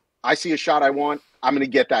 I see a shot I want, I'm going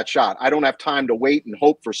to get that shot. I don't have time to wait and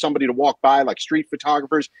hope for somebody to walk by like street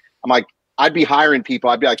photographers. I'm like, I'd be hiring people.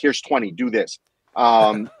 I'd be like, here's 20, do this.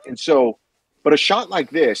 And so, but a shot like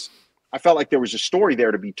this, I felt like there was a story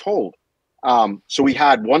there to be told. So we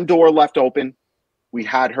had one door left open. We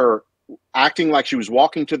had her acting like she was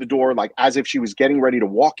walking to the door, like as if she was getting ready to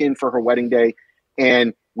walk in for her wedding day.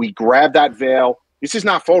 And we grabbed that veil. This is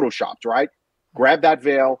not photoshopped, right? Grabbed that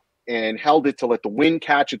veil and held it to let the wind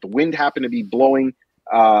catch it. The wind happened to be blowing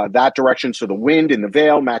that direction. So the wind in the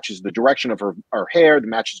veil matches the direction of her hair, that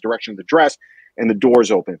matches the direction of the dress, and the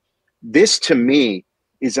door's open. This, to me,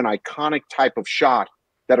 is an iconic type of shot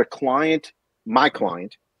that a client, my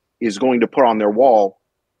client, is going to put on their wall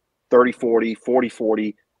 30-40,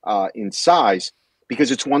 40-40 in size,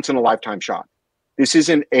 because it's once in a lifetime shot. This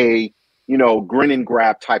isn't a, grin and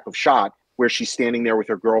grab type of shot where she's standing there with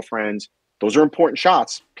her girlfriends. Those are important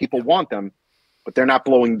shots. People want them, but they're not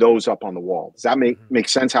blowing those up on the wall. Does that make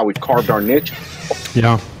sense how we've carved our niche?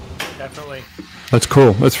 Yeah. Definitely. That's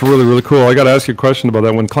cool. That's really, really cool. I got to ask you a question about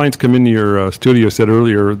that. When clients come into your studio, said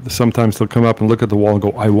earlier, sometimes they'll come up and look at the wall and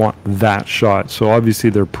go, I want that shot. So obviously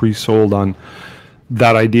they're pre-sold on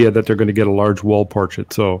that idea that they're going to get a large wall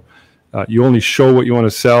portrait. So you only show what you want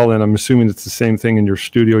to sell, and I'm assuming it's the same thing in your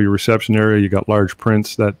studio, your reception area. You got large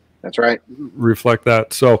prints that's right, reflect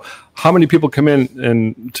that. So how many people come in,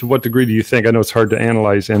 and to what degree do you think, I know it's hard to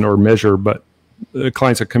analyze and or measure, but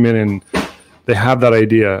clients that come in and they have that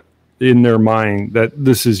idea in their mind that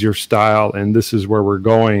this is your style and this is where we're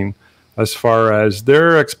going, as far as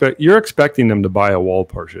you're expecting them to buy a wall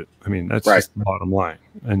portrait. I mean, that's right. Just the bottom line.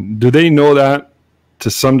 And do they know that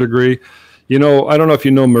to some degree? I don't know if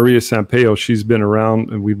you know Maria Sampaio. She's been around,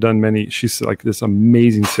 and we've done many. She's like this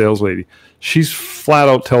amazing sales lady. She's flat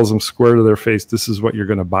out tells them square to their face, this is what you're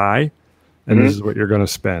going to buy, and this is what you're going to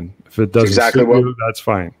spend. If it doesn't suit you, that's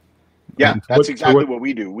fine. Yeah, that's exactly what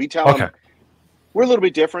we do. We tell them, we're a little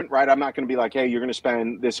bit different, right? I'm not going to be like, hey, you're going to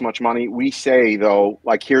spend this much money. We say, though,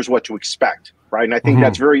 like, here's what to expect, right? And I think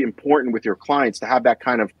that's very important with your clients, to have that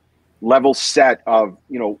kind of level set of,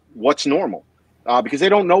 what's normal. Because they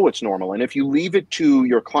don't know what's normal. And if you leave it to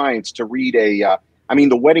your clients to read I mean,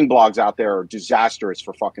 the wedding blogs out there are disastrous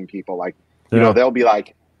for fucking people. Like, you know, they'll be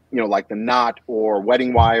like, you know, like The Knot or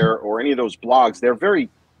Wedding Wire or any of those blogs. They're very,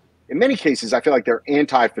 in many cases, I feel like they're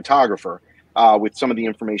anti-photographer with some of the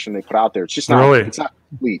information they put out there. It's just not, it's not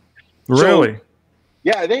complete. Really? So,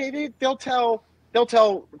 yeah, they'll tell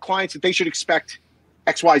clients that they should expect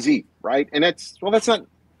XYZ, right? And that's not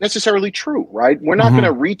necessarily true, right? We're not going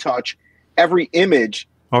to retouch every image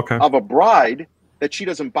of a bride that she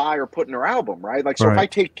doesn't buy or put in her album, right? Like, so if I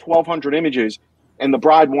take 1,200 images and the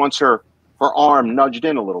bride wants her arm nudged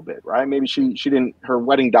in a little bit, right? Maybe she didn't, her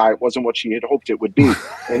wedding diet wasn't what she had hoped it would be.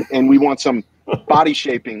 and we want some body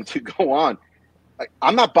shaping to go on.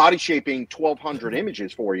 I'm not body shaping 1,200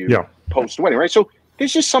 images for you post wedding, right? So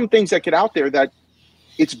there's just some things that get out there that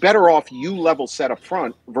it's better off you level set up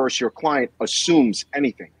front versus your client assumes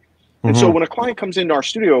anything. And so when a client comes into our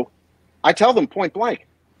studio, I tell them point blank,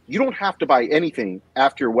 you don't have to buy anything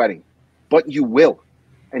after your wedding, but you will.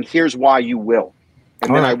 And here's why you will.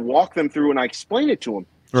 And then I walk them through and I explain it to them.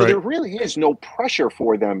 So there really is no pressure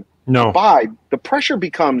for them to buy. The pressure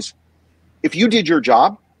becomes, if you did your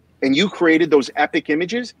job and you created those epic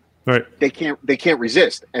images, they can't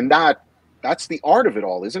resist. And that's the art of it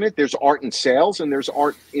all, isn't it? There's art in sales and there's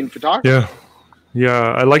art in photography.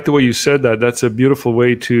 Yeah, I like the way you said that. That's a beautiful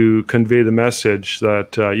way to convey the message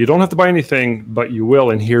that you don't have to buy anything, but you will,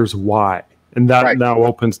 and here's why. And that now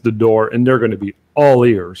opens the door, and they're going to be all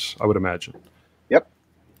ears, I would imagine. Yep.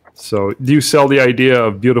 So do you sell the idea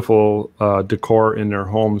of beautiful decor in their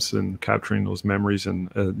homes and capturing those memories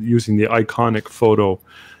and using the iconic photo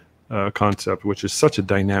concept, which is such a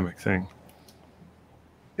dynamic thing?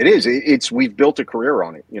 It is. We've built a career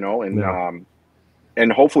on it, you know,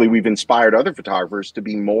 and hopefully we've inspired other photographers to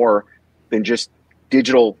be more than just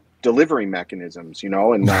digital delivery mechanisms, you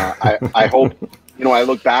know. And I hope, you know, I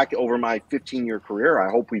look back over my 15-year career, I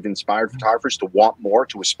hope we've inspired photographers to want more,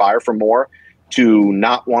 to aspire for more, to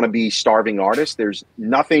not want to be starving artists. There is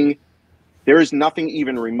nothing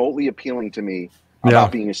even remotely appealing to me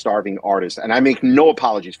about being a starving artist. And I make no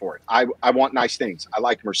apologies for it. I want nice things. I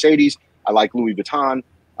like Mercedes. I like Louis Vuitton.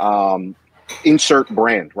 Insert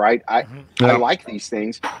brand, right? I like these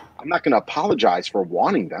things. I'm not going to apologize for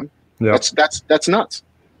wanting them. That's nuts.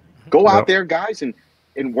 Go out there, guys,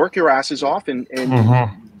 and work your asses off and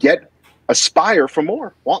aspire for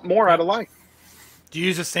more. Want more out of life. Do you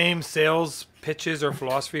use the same sales pitches or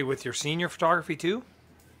philosophy with your senior photography too,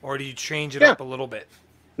 or do you change it up a little bit?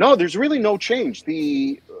 No, there's really no change.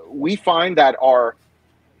 We find that our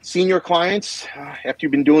senior clients, after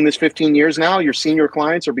you've been doing this 15 years now, your senior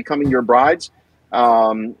clients are becoming your brides,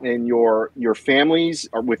 and your families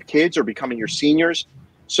are with kids are becoming your seniors.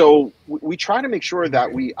 So we try to make sure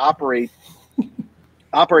that we operate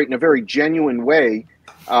in a very genuine way,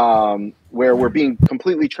 where we're being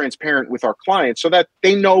completely transparent with our clients so that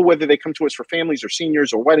they know whether they come to us for families or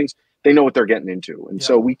seniors or weddings, they know what they're getting into. And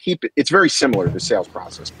so we keep it, it's very similar to the sales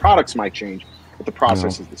process. Products might change, but the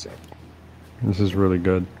process is the same. This is really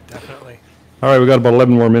good. Definitely. All right, we got about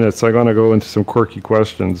 11 more minutes. I'm going to go into some quirky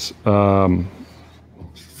questions. All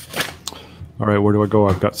right, where do I go?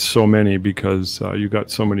 I've got so many because you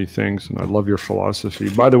got so many things, and I love your philosophy.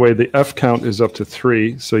 By the way, the F count is up to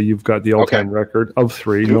 3, so you've got the all-time record of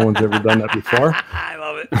 3. No one's ever done that before. I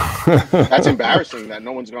love it. That's embarrassing that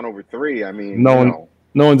no one's gone over 3. I mean, no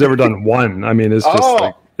one's ever done 1. I mean, it's just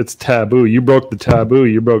like, it's taboo. You broke the taboo.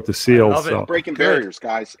 You broke the seal. So. Breaking barriers,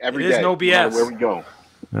 guys. Every day. It is no BS. Where we go.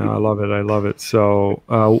 Yeah, I love it. I love it. So,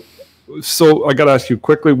 I got to ask you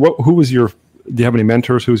quickly. Do you have any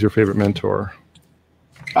mentors? Who's your favorite mentor?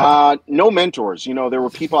 No mentors. You know, there were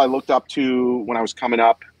people I looked up to when I was coming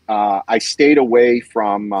up. I stayed away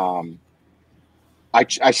from.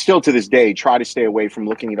 I still to this day try to stay away from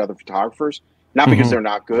looking at other photographers. Not because they're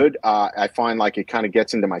not good. I find like it kind of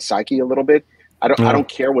gets into my psyche a little bit. I don't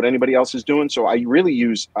care what anybody else is doing. So I really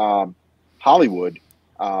use Hollywood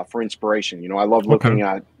for inspiration. You know, I love looking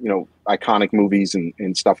at, you know, iconic movies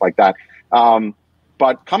and stuff like that.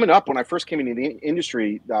 But coming up, when I first came into the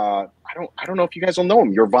industry, I don't know if you guys will know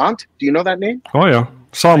him. Yervant, do you know that name? Oh yeah,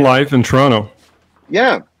 saw him live in Toronto.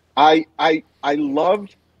 Yeah, I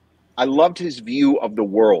loved his view of the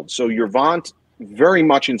world. So Yervant very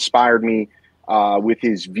much inspired me with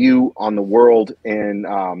his view on the world,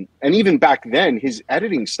 and even back then, his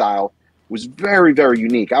editing style was very, very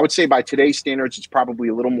unique. I would say by today's standards, it's probably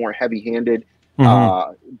a little more heavy-handed,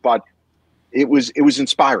 but it was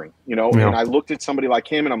inspiring, you know. And I looked at somebody like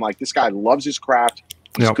him, and I'm like, this guy loves his craft.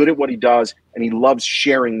 He's good at what he does, and he loves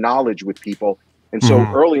sharing knowledge with people. And so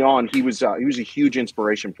early on, he was a huge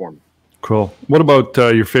inspiration for me. Cool. What about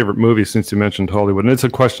your favorite movie, since you mentioned Hollywood? And it's a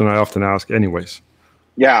question I often ask anyways.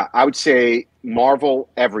 Yeah, I would say Marvel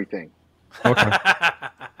everything. Okay.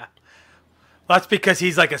 That's because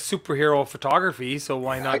he's like a superhero of photography, so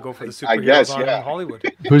why not go for the I superheroes guess, on yeah. Hollywood?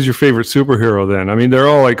 Who's your favorite superhero then? I mean, they're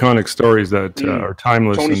all iconic stories that are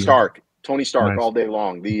timeless. Tony and- Stark. Tony Stark Nice. all day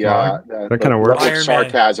long. The That kinda works. level of Iron Man.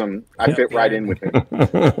 sarcasm, I fit right in with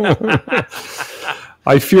it.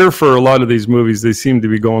 I fear for a lot of these movies, they seem to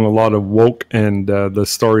be going a lot of woke, and the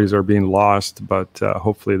stories are being lost, but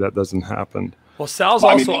hopefully that doesn't happen. Well, Sal's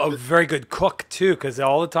Well, I mean, also a very good cook too, because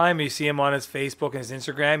all the time you see him on his Facebook and his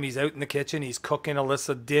Instagram, he's out in the kitchen, he's cooking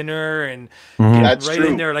Alyssa dinner and getting That's right true.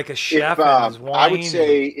 in there like a chef If, and his wine. I would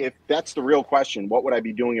say, if that's the real question, what would I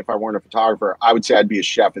be doing if I weren't a photographer? I would say I'd be a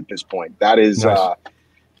chef at this point. That is Nice.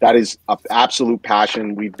 that is an absolute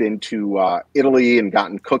passion. We've been to Italy and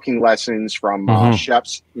gotten cooking lessons from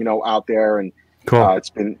chefs, you know, out there, and Cool. it's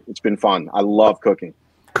been fun. I love cooking.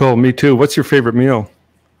 Cool. Me too. What's your favorite meal?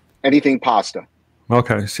 Anything pasta.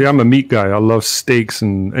 Okay. See, I'm a meat guy. I love steaks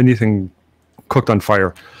and anything cooked on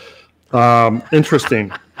fire.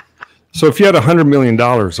 Interesting. So if you had $100 million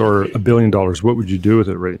or $1 billion, what would you do with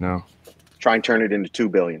it right now? Try and turn it into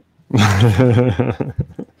 $2 billion.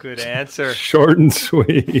 Good answer. Short and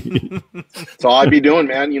sweet. That's all I'd be doing,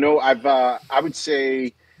 man. You know, I would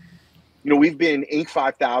say, you know, we've been Inc.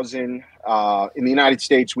 5000 in the United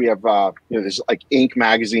States. We have, you know, there's like Inc.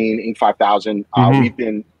 magazine, Inc. 5000. We've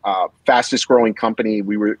been fastest growing company.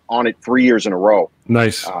 We were on it 3 years in a row.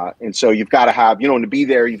 Nice. And so you've got to have, you know, and to be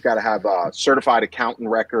there, you've got to have certified accountant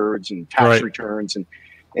records and tax returns.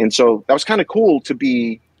 And so that was kind of cool to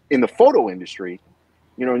be in the photo industry,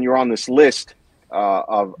 you know, and you're on this list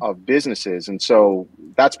of businesses. And so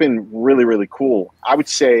that's been really, really cool. I would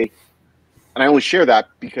say, and I only share that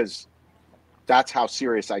because that's how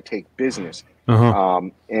serious I take business.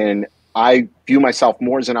 And I view myself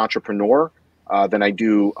more as an entrepreneur than I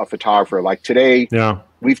do a photographer. Like today,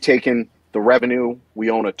 we've taken the revenue. We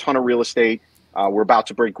own a ton of real estate. We're about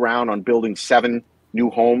to break ground on building 7 new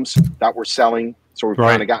homes that we're selling. So we've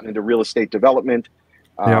kind of gotten into real estate development,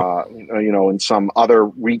 you know, and some other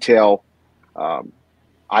retail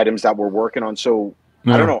items that we're working on. So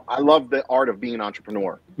I don't know. I love the art of being an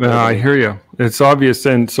entrepreneur. I hear you. It's obvious.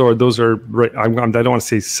 And so those are, I don't want to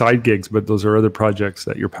say side gigs, but those are other projects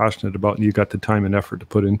that you're passionate about and you got the time and effort to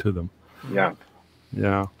put into them. Yeah.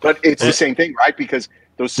 Yeah. But it's the same thing, right? Because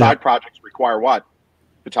those side projects require what?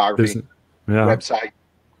 Photography, website,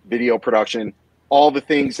 video production, all the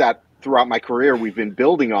things that throughout my career we've been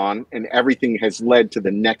building on, and everything has led to the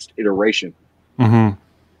next iteration.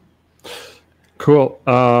 Cool.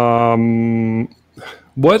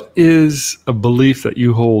 What is a belief that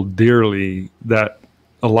you hold dearly that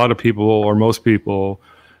a lot of people or most people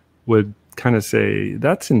would kind of say,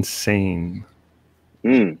 that's insane?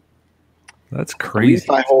 That's crazy. The belief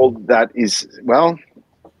I hold that is, well,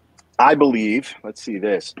 I believe, let's see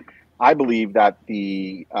this. I believe that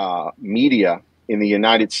the media in the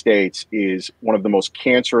United States is one of the most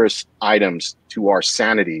cancerous items to our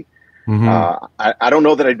sanity. I don't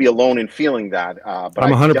know that I'd be alone in feeling that. But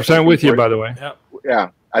I'm 100% with you, by the way. Yeah,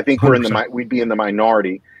 I think we'd be in the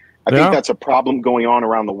minority. I think that's a problem going on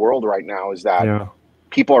around the world right now, is that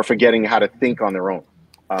people are forgetting how to think on their own.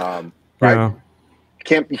 Right?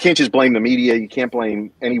 You can't just blame the media. You can't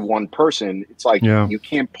blame any one person. It's like you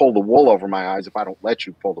can't pull the wool over my eyes if I don't let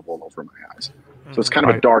you pull the wool over my eyes. So it's kind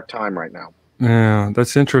of a dark time right now. Yeah,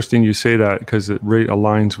 that's interesting you say that, because it really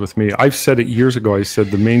aligns with me. I've said it years ago. I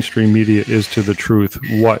said the mainstream media is to the truth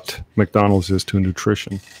what McDonald's is to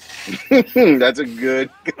nutrition. That's a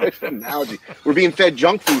good analogy. We're being fed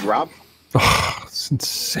junk food, Rob. Oh, it's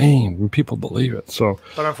insane when people believe it. So,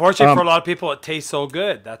 but unfortunately for a lot of people, it tastes so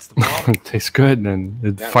good. That's the problem. It tastes good, and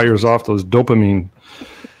it fires off those dopamine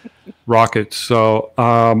rockets. So,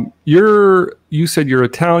 you said you're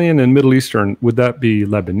Italian and Middle Eastern. Would that be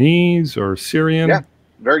Lebanese or Syrian? Yeah,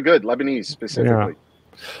 very good. Lebanese specifically. Yeah.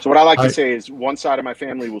 So what I like to say is, one side of my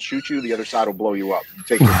family will shoot you, the other side will blow you up.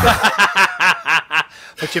 Take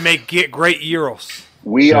but you make great gyros.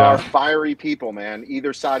 We are fiery people, man.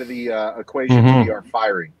 Either side of the equation, we are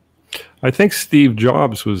fiery. I think Steve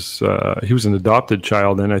Jobs was he was an adopted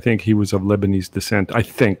child, and I think he was of Lebanese descent. I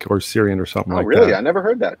think, or Syrian or something like that. Oh, really? I never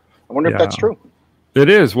heard that. I wonder if that's true. It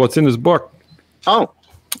is. Well, it's in his book. Oh.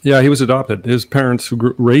 Yeah, he was adopted. His parents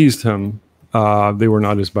who raised him, they were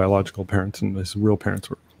not his biological parents, and his real parents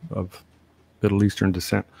were of Middle Eastern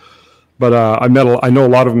descent. But I know a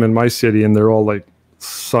lot of them in my city, and they're all like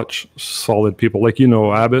such solid people. Like, you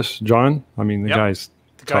know, Abbas, John. I mean, the guy's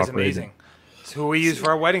amazing. Rating. It's who we use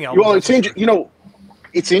for our wedding album. Well, you know,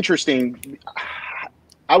 it's interesting.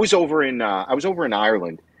 I was over in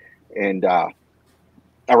Ireland, and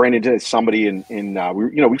I ran into somebody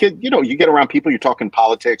you get around people, you're talking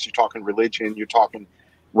politics, you're talking religion, you're talking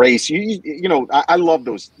race. I love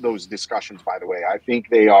those discussions, by the way. I think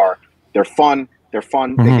they're fun. They're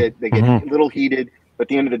fun. Mm-hmm. They get a little heated, but at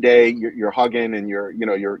the end of the day, you're hugging and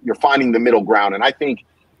you're finding the middle ground. And I think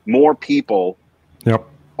more people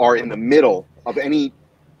are in the middle of any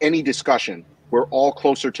discussion. We're all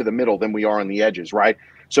closer to the middle than we are on the edges, right?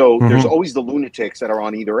 So there's always the lunatics that are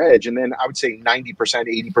on either edge. And then I would say 90%,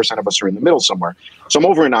 80% of us are in the middle somewhere. So I'm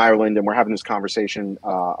over in Ireland and we're having this conversation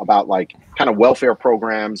about like kind of welfare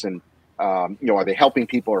programs and, are they helping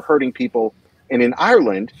people or hurting people? And in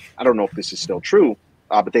Ireland, I don't know if this is still true,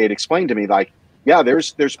 but they had explained to me like, yeah,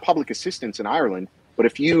 there's public assistance in Ireland. But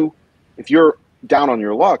if you're down on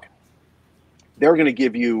your luck, they're going to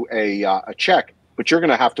give you a check, but you're going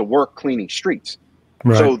to have to work cleaning streets.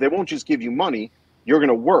 Right. So they won't just give you money. You're going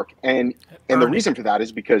to work, and the reason for that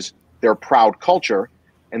is because they're a proud culture,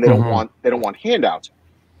 and they don't want handouts.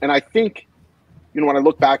 And I think, when I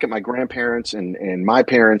look back at my grandparents and my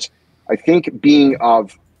parents, I think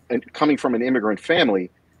coming from an immigrant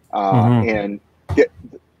family,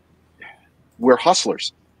 we're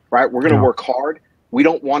hustlers, right? We're going to work hard. We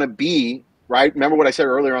don't want to be right. Remember what I said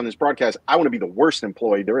earlier on this broadcast? I want to be the worst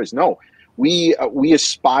employee there is. No, we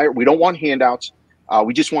aspire. We don't want handouts.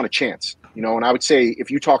 We just want a chance. And I would say if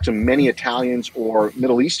you talk to many Italians or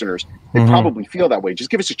Middle Easterners, they probably feel that way. Just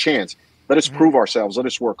give us a chance. Let us prove ourselves. Let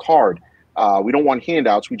us work hard. We don't want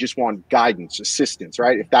handouts. We just want guidance, assistance,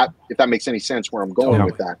 right? If that makes any sense where I'm going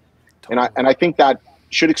with that. And I think that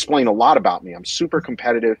should explain a lot about me. I'm super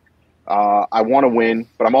competitive. I want to win,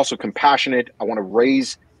 but I'm also compassionate. I want to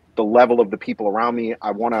raise the level of the people around me.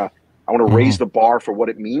 I want to raise the bar for what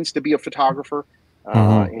it means to be a photographer.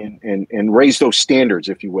 And raise those standards,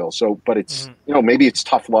 if you will. So, but it's, maybe it's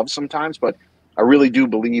tough love sometimes, but I really do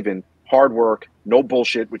believe in hard work, no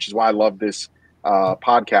bullshit, which is why I love this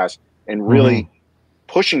podcast, and really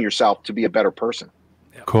pushing yourself to be a better person.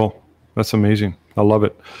 Cool. That's amazing. I love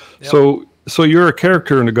it. Yep. So you're a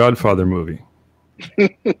character in a Godfather movie.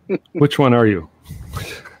 Which one are you?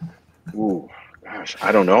 Ooh, gosh,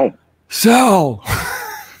 I don't know. Sal.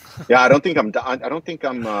 Yeah, I don't think I'm the Don. I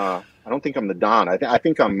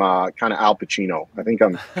think I'm kind of Al Pacino. I think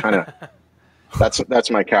I'm kind of that's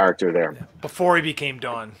my character there. Before he became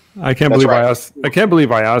Don. I can't believe I asked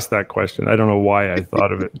that question. I don't know why I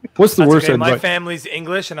thought of it. What's the worst? Okay. My family's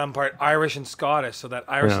English and I'm part Irish and Scottish, so that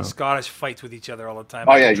Irish and Scottish fights with each other all the time.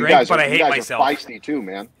 Oh, I can drink, but I hate myself. Are feisty too,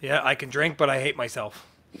 man. Yeah, I can drink, but I hate myself.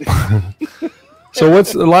 So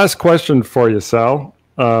what's the last question for you, Sal?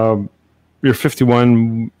 You're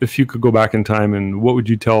 51. If you could go back in time, and what would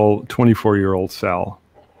you tell 24-year-old Sal?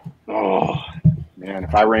 Oh, man,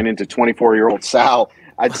 if I ran into 24-year-old Sal,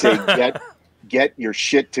 I'd say get your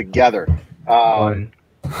shit together. I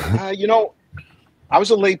was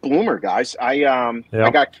a late bloomer, guys. I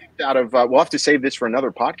got kicked out of. We'll have to save this for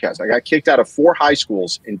another podcast. I got kicked out of 4 high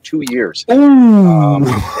schools in 2 years.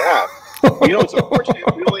 Yeah. It's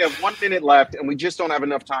unfortunate. We only have 1 minute left, and we just don't have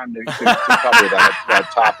enough time to cover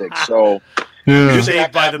that topic. So,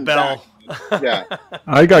 saved by the bell. Yeah,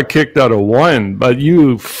 I got kicked out of 1, but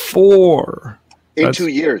you 4 in 2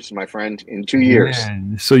 years, my friend. In 2 years.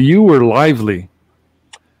 Man. So you were lively.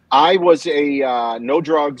 I was a no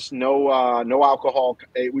drugs, no alcohol.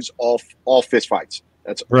 It was all fist fights.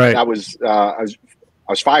 That's right. That was I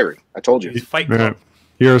was fiery. I told you. Fight club.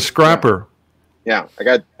 You're a scrapper. Yeah,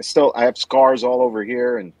 I have scars all over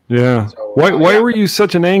here, and so, why were you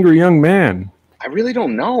such an angry young man? I really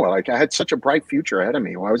don't know. Like, I had such a bright future ahead of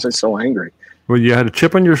me. Why was I so angry? Well, you had a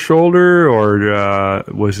chip on your shoulder, or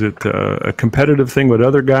was it a competitive thing with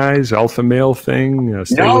other guys, alpha male thing?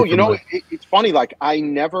 No, it's funny. Like, I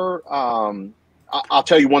never. I'll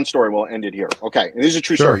tell you one story. We'll end it here. Okay, and this is a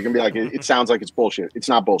true story. You're gonna be like, it sounds like it's bullshit. It's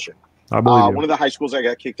not bullshit. I believe you. One of the high schools I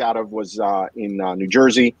got kicked out of was in New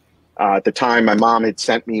Jersey. At the time, my mom had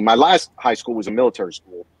sent me. My last high school was a military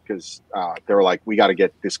school because they were like, we got to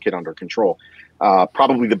get this kid under control.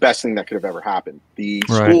 Probably the best thing that could have ever happened. The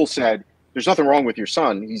school said, "There's nothing wrong with your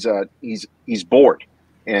son. He's bored,"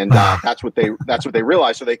 and that's what they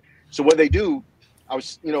realized. So what they do. I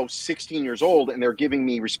was 16 years old, and they're giving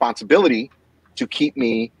me responsibility to keep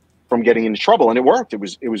me from getting into trouble, and it worked. It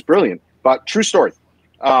was brilliant. But true story.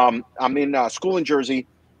 I'm in school in Jersey,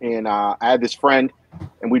 and I had this friend.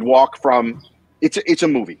 And we'd walk from, it's a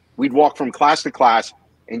movie. We'd walk from class to class,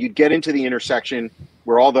 and you'd get into the intersection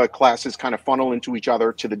where all the classes kind of funnel into each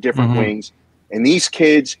other to the different wings. And these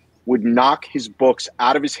kids would knock his books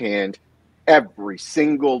out of his hand every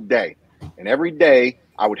single day. And every day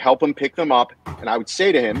I would help him pick them up. And I would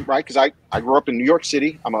say to him, right, because I grew up in New York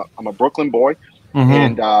City. I'm a Brooklyn boy.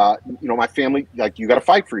 And, you know, my family, like, you got to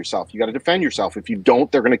fight for yourself. You got to defend yourself. If you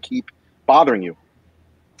don't, they're going to keep bothering you.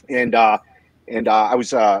 And I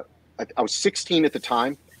was 16 at the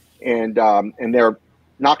time, and they're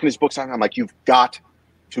knocking his books out. I'm like, you've got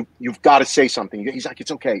to say something. He's like,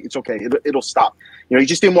 it's okay. It'll stop. You know, he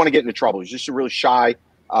just didn't want to get into trouble. He's just a really shy,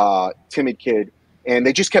 timid kid. And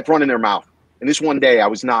they just kept running their mouth. And this one day I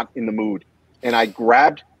was not in the mood, and I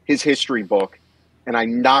grabbed his history book and I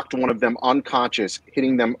knocked one of them unconscious,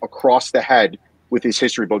 hitting them across the head with his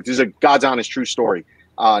history book. This is a God's honest true story.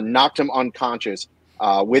 Knocked him unconscious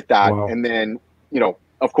with that. Wow. And then, you know,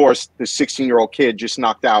 of course, the 16-year-old kid just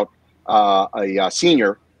knocked out a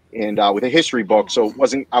senior and with a history book. So I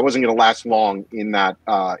wasn't going to last long in that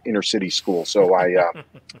inner city school. So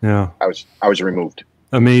I was removed.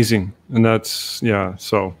 Amazing. And that's, yeah.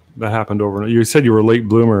 So that happened over. You said you were a late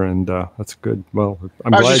bloomer, and that's good. Well, I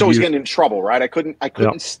was just always getting in trouble, right? I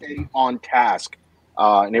couldn't stay on task.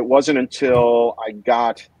 And it wasn't until I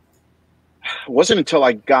got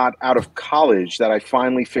out of college that I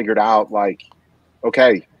finally figured out, like,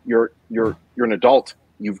 okay, you're an adult.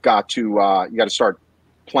 You've got to start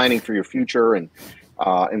planning for your future and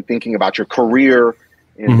thinking about your career,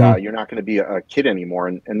 and you're not going to be a kid anymore.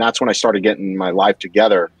 And that's when I started getting my life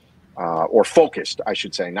together, or focused, I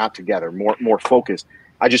should say, not together, more focused.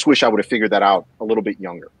 I just wish I would have figured that out a little bit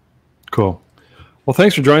younger. Cool. Well,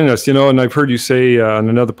 thanks for joining us. You know, and I've heard you say on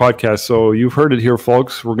another podcast, so you've heard it here,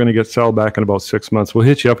 folks. We're going to get Sal back in about 6 months. We'll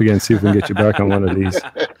hit you up again, see if we can get you back on one of these.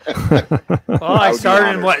 Well, I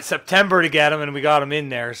started in September to get him, and we got him in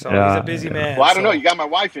there. So he's a busy man. Well, I don't know. You got my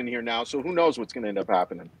wife in here now, so who knows what's going to end up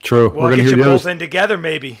happening? True. Well, we're going to get you both in together,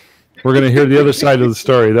 maybe. We're going to hear the other side of the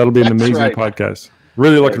story. That'll be an amazing podcast.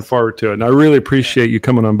 Really looking forward to it, and I really appreciate you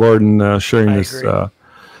coming on board and sharing this.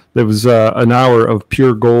 There was an hour of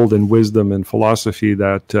pure gold and wisdom and philosophy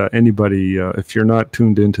that anybody, if you're not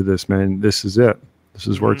tuned into this, man, this is it. This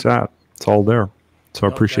is where it's at. It's all there. So I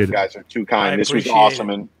appreciate it. You guys are too kind. This was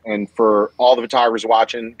awesome. And for all the photographers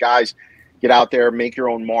watching, guys, get out there, make your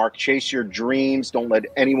own mark, chase your dreams. Don't let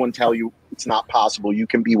anyone tell you it's not possible. You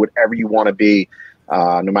can be whatever you want to be,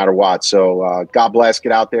 no matter what. So God bless.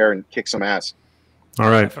 Get out there and kick some ass. All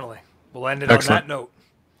right. Definitely. We'll end it on that note.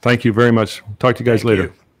 Thank you very much. Talk to you guys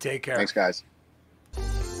later. Take care. Thanks, guys.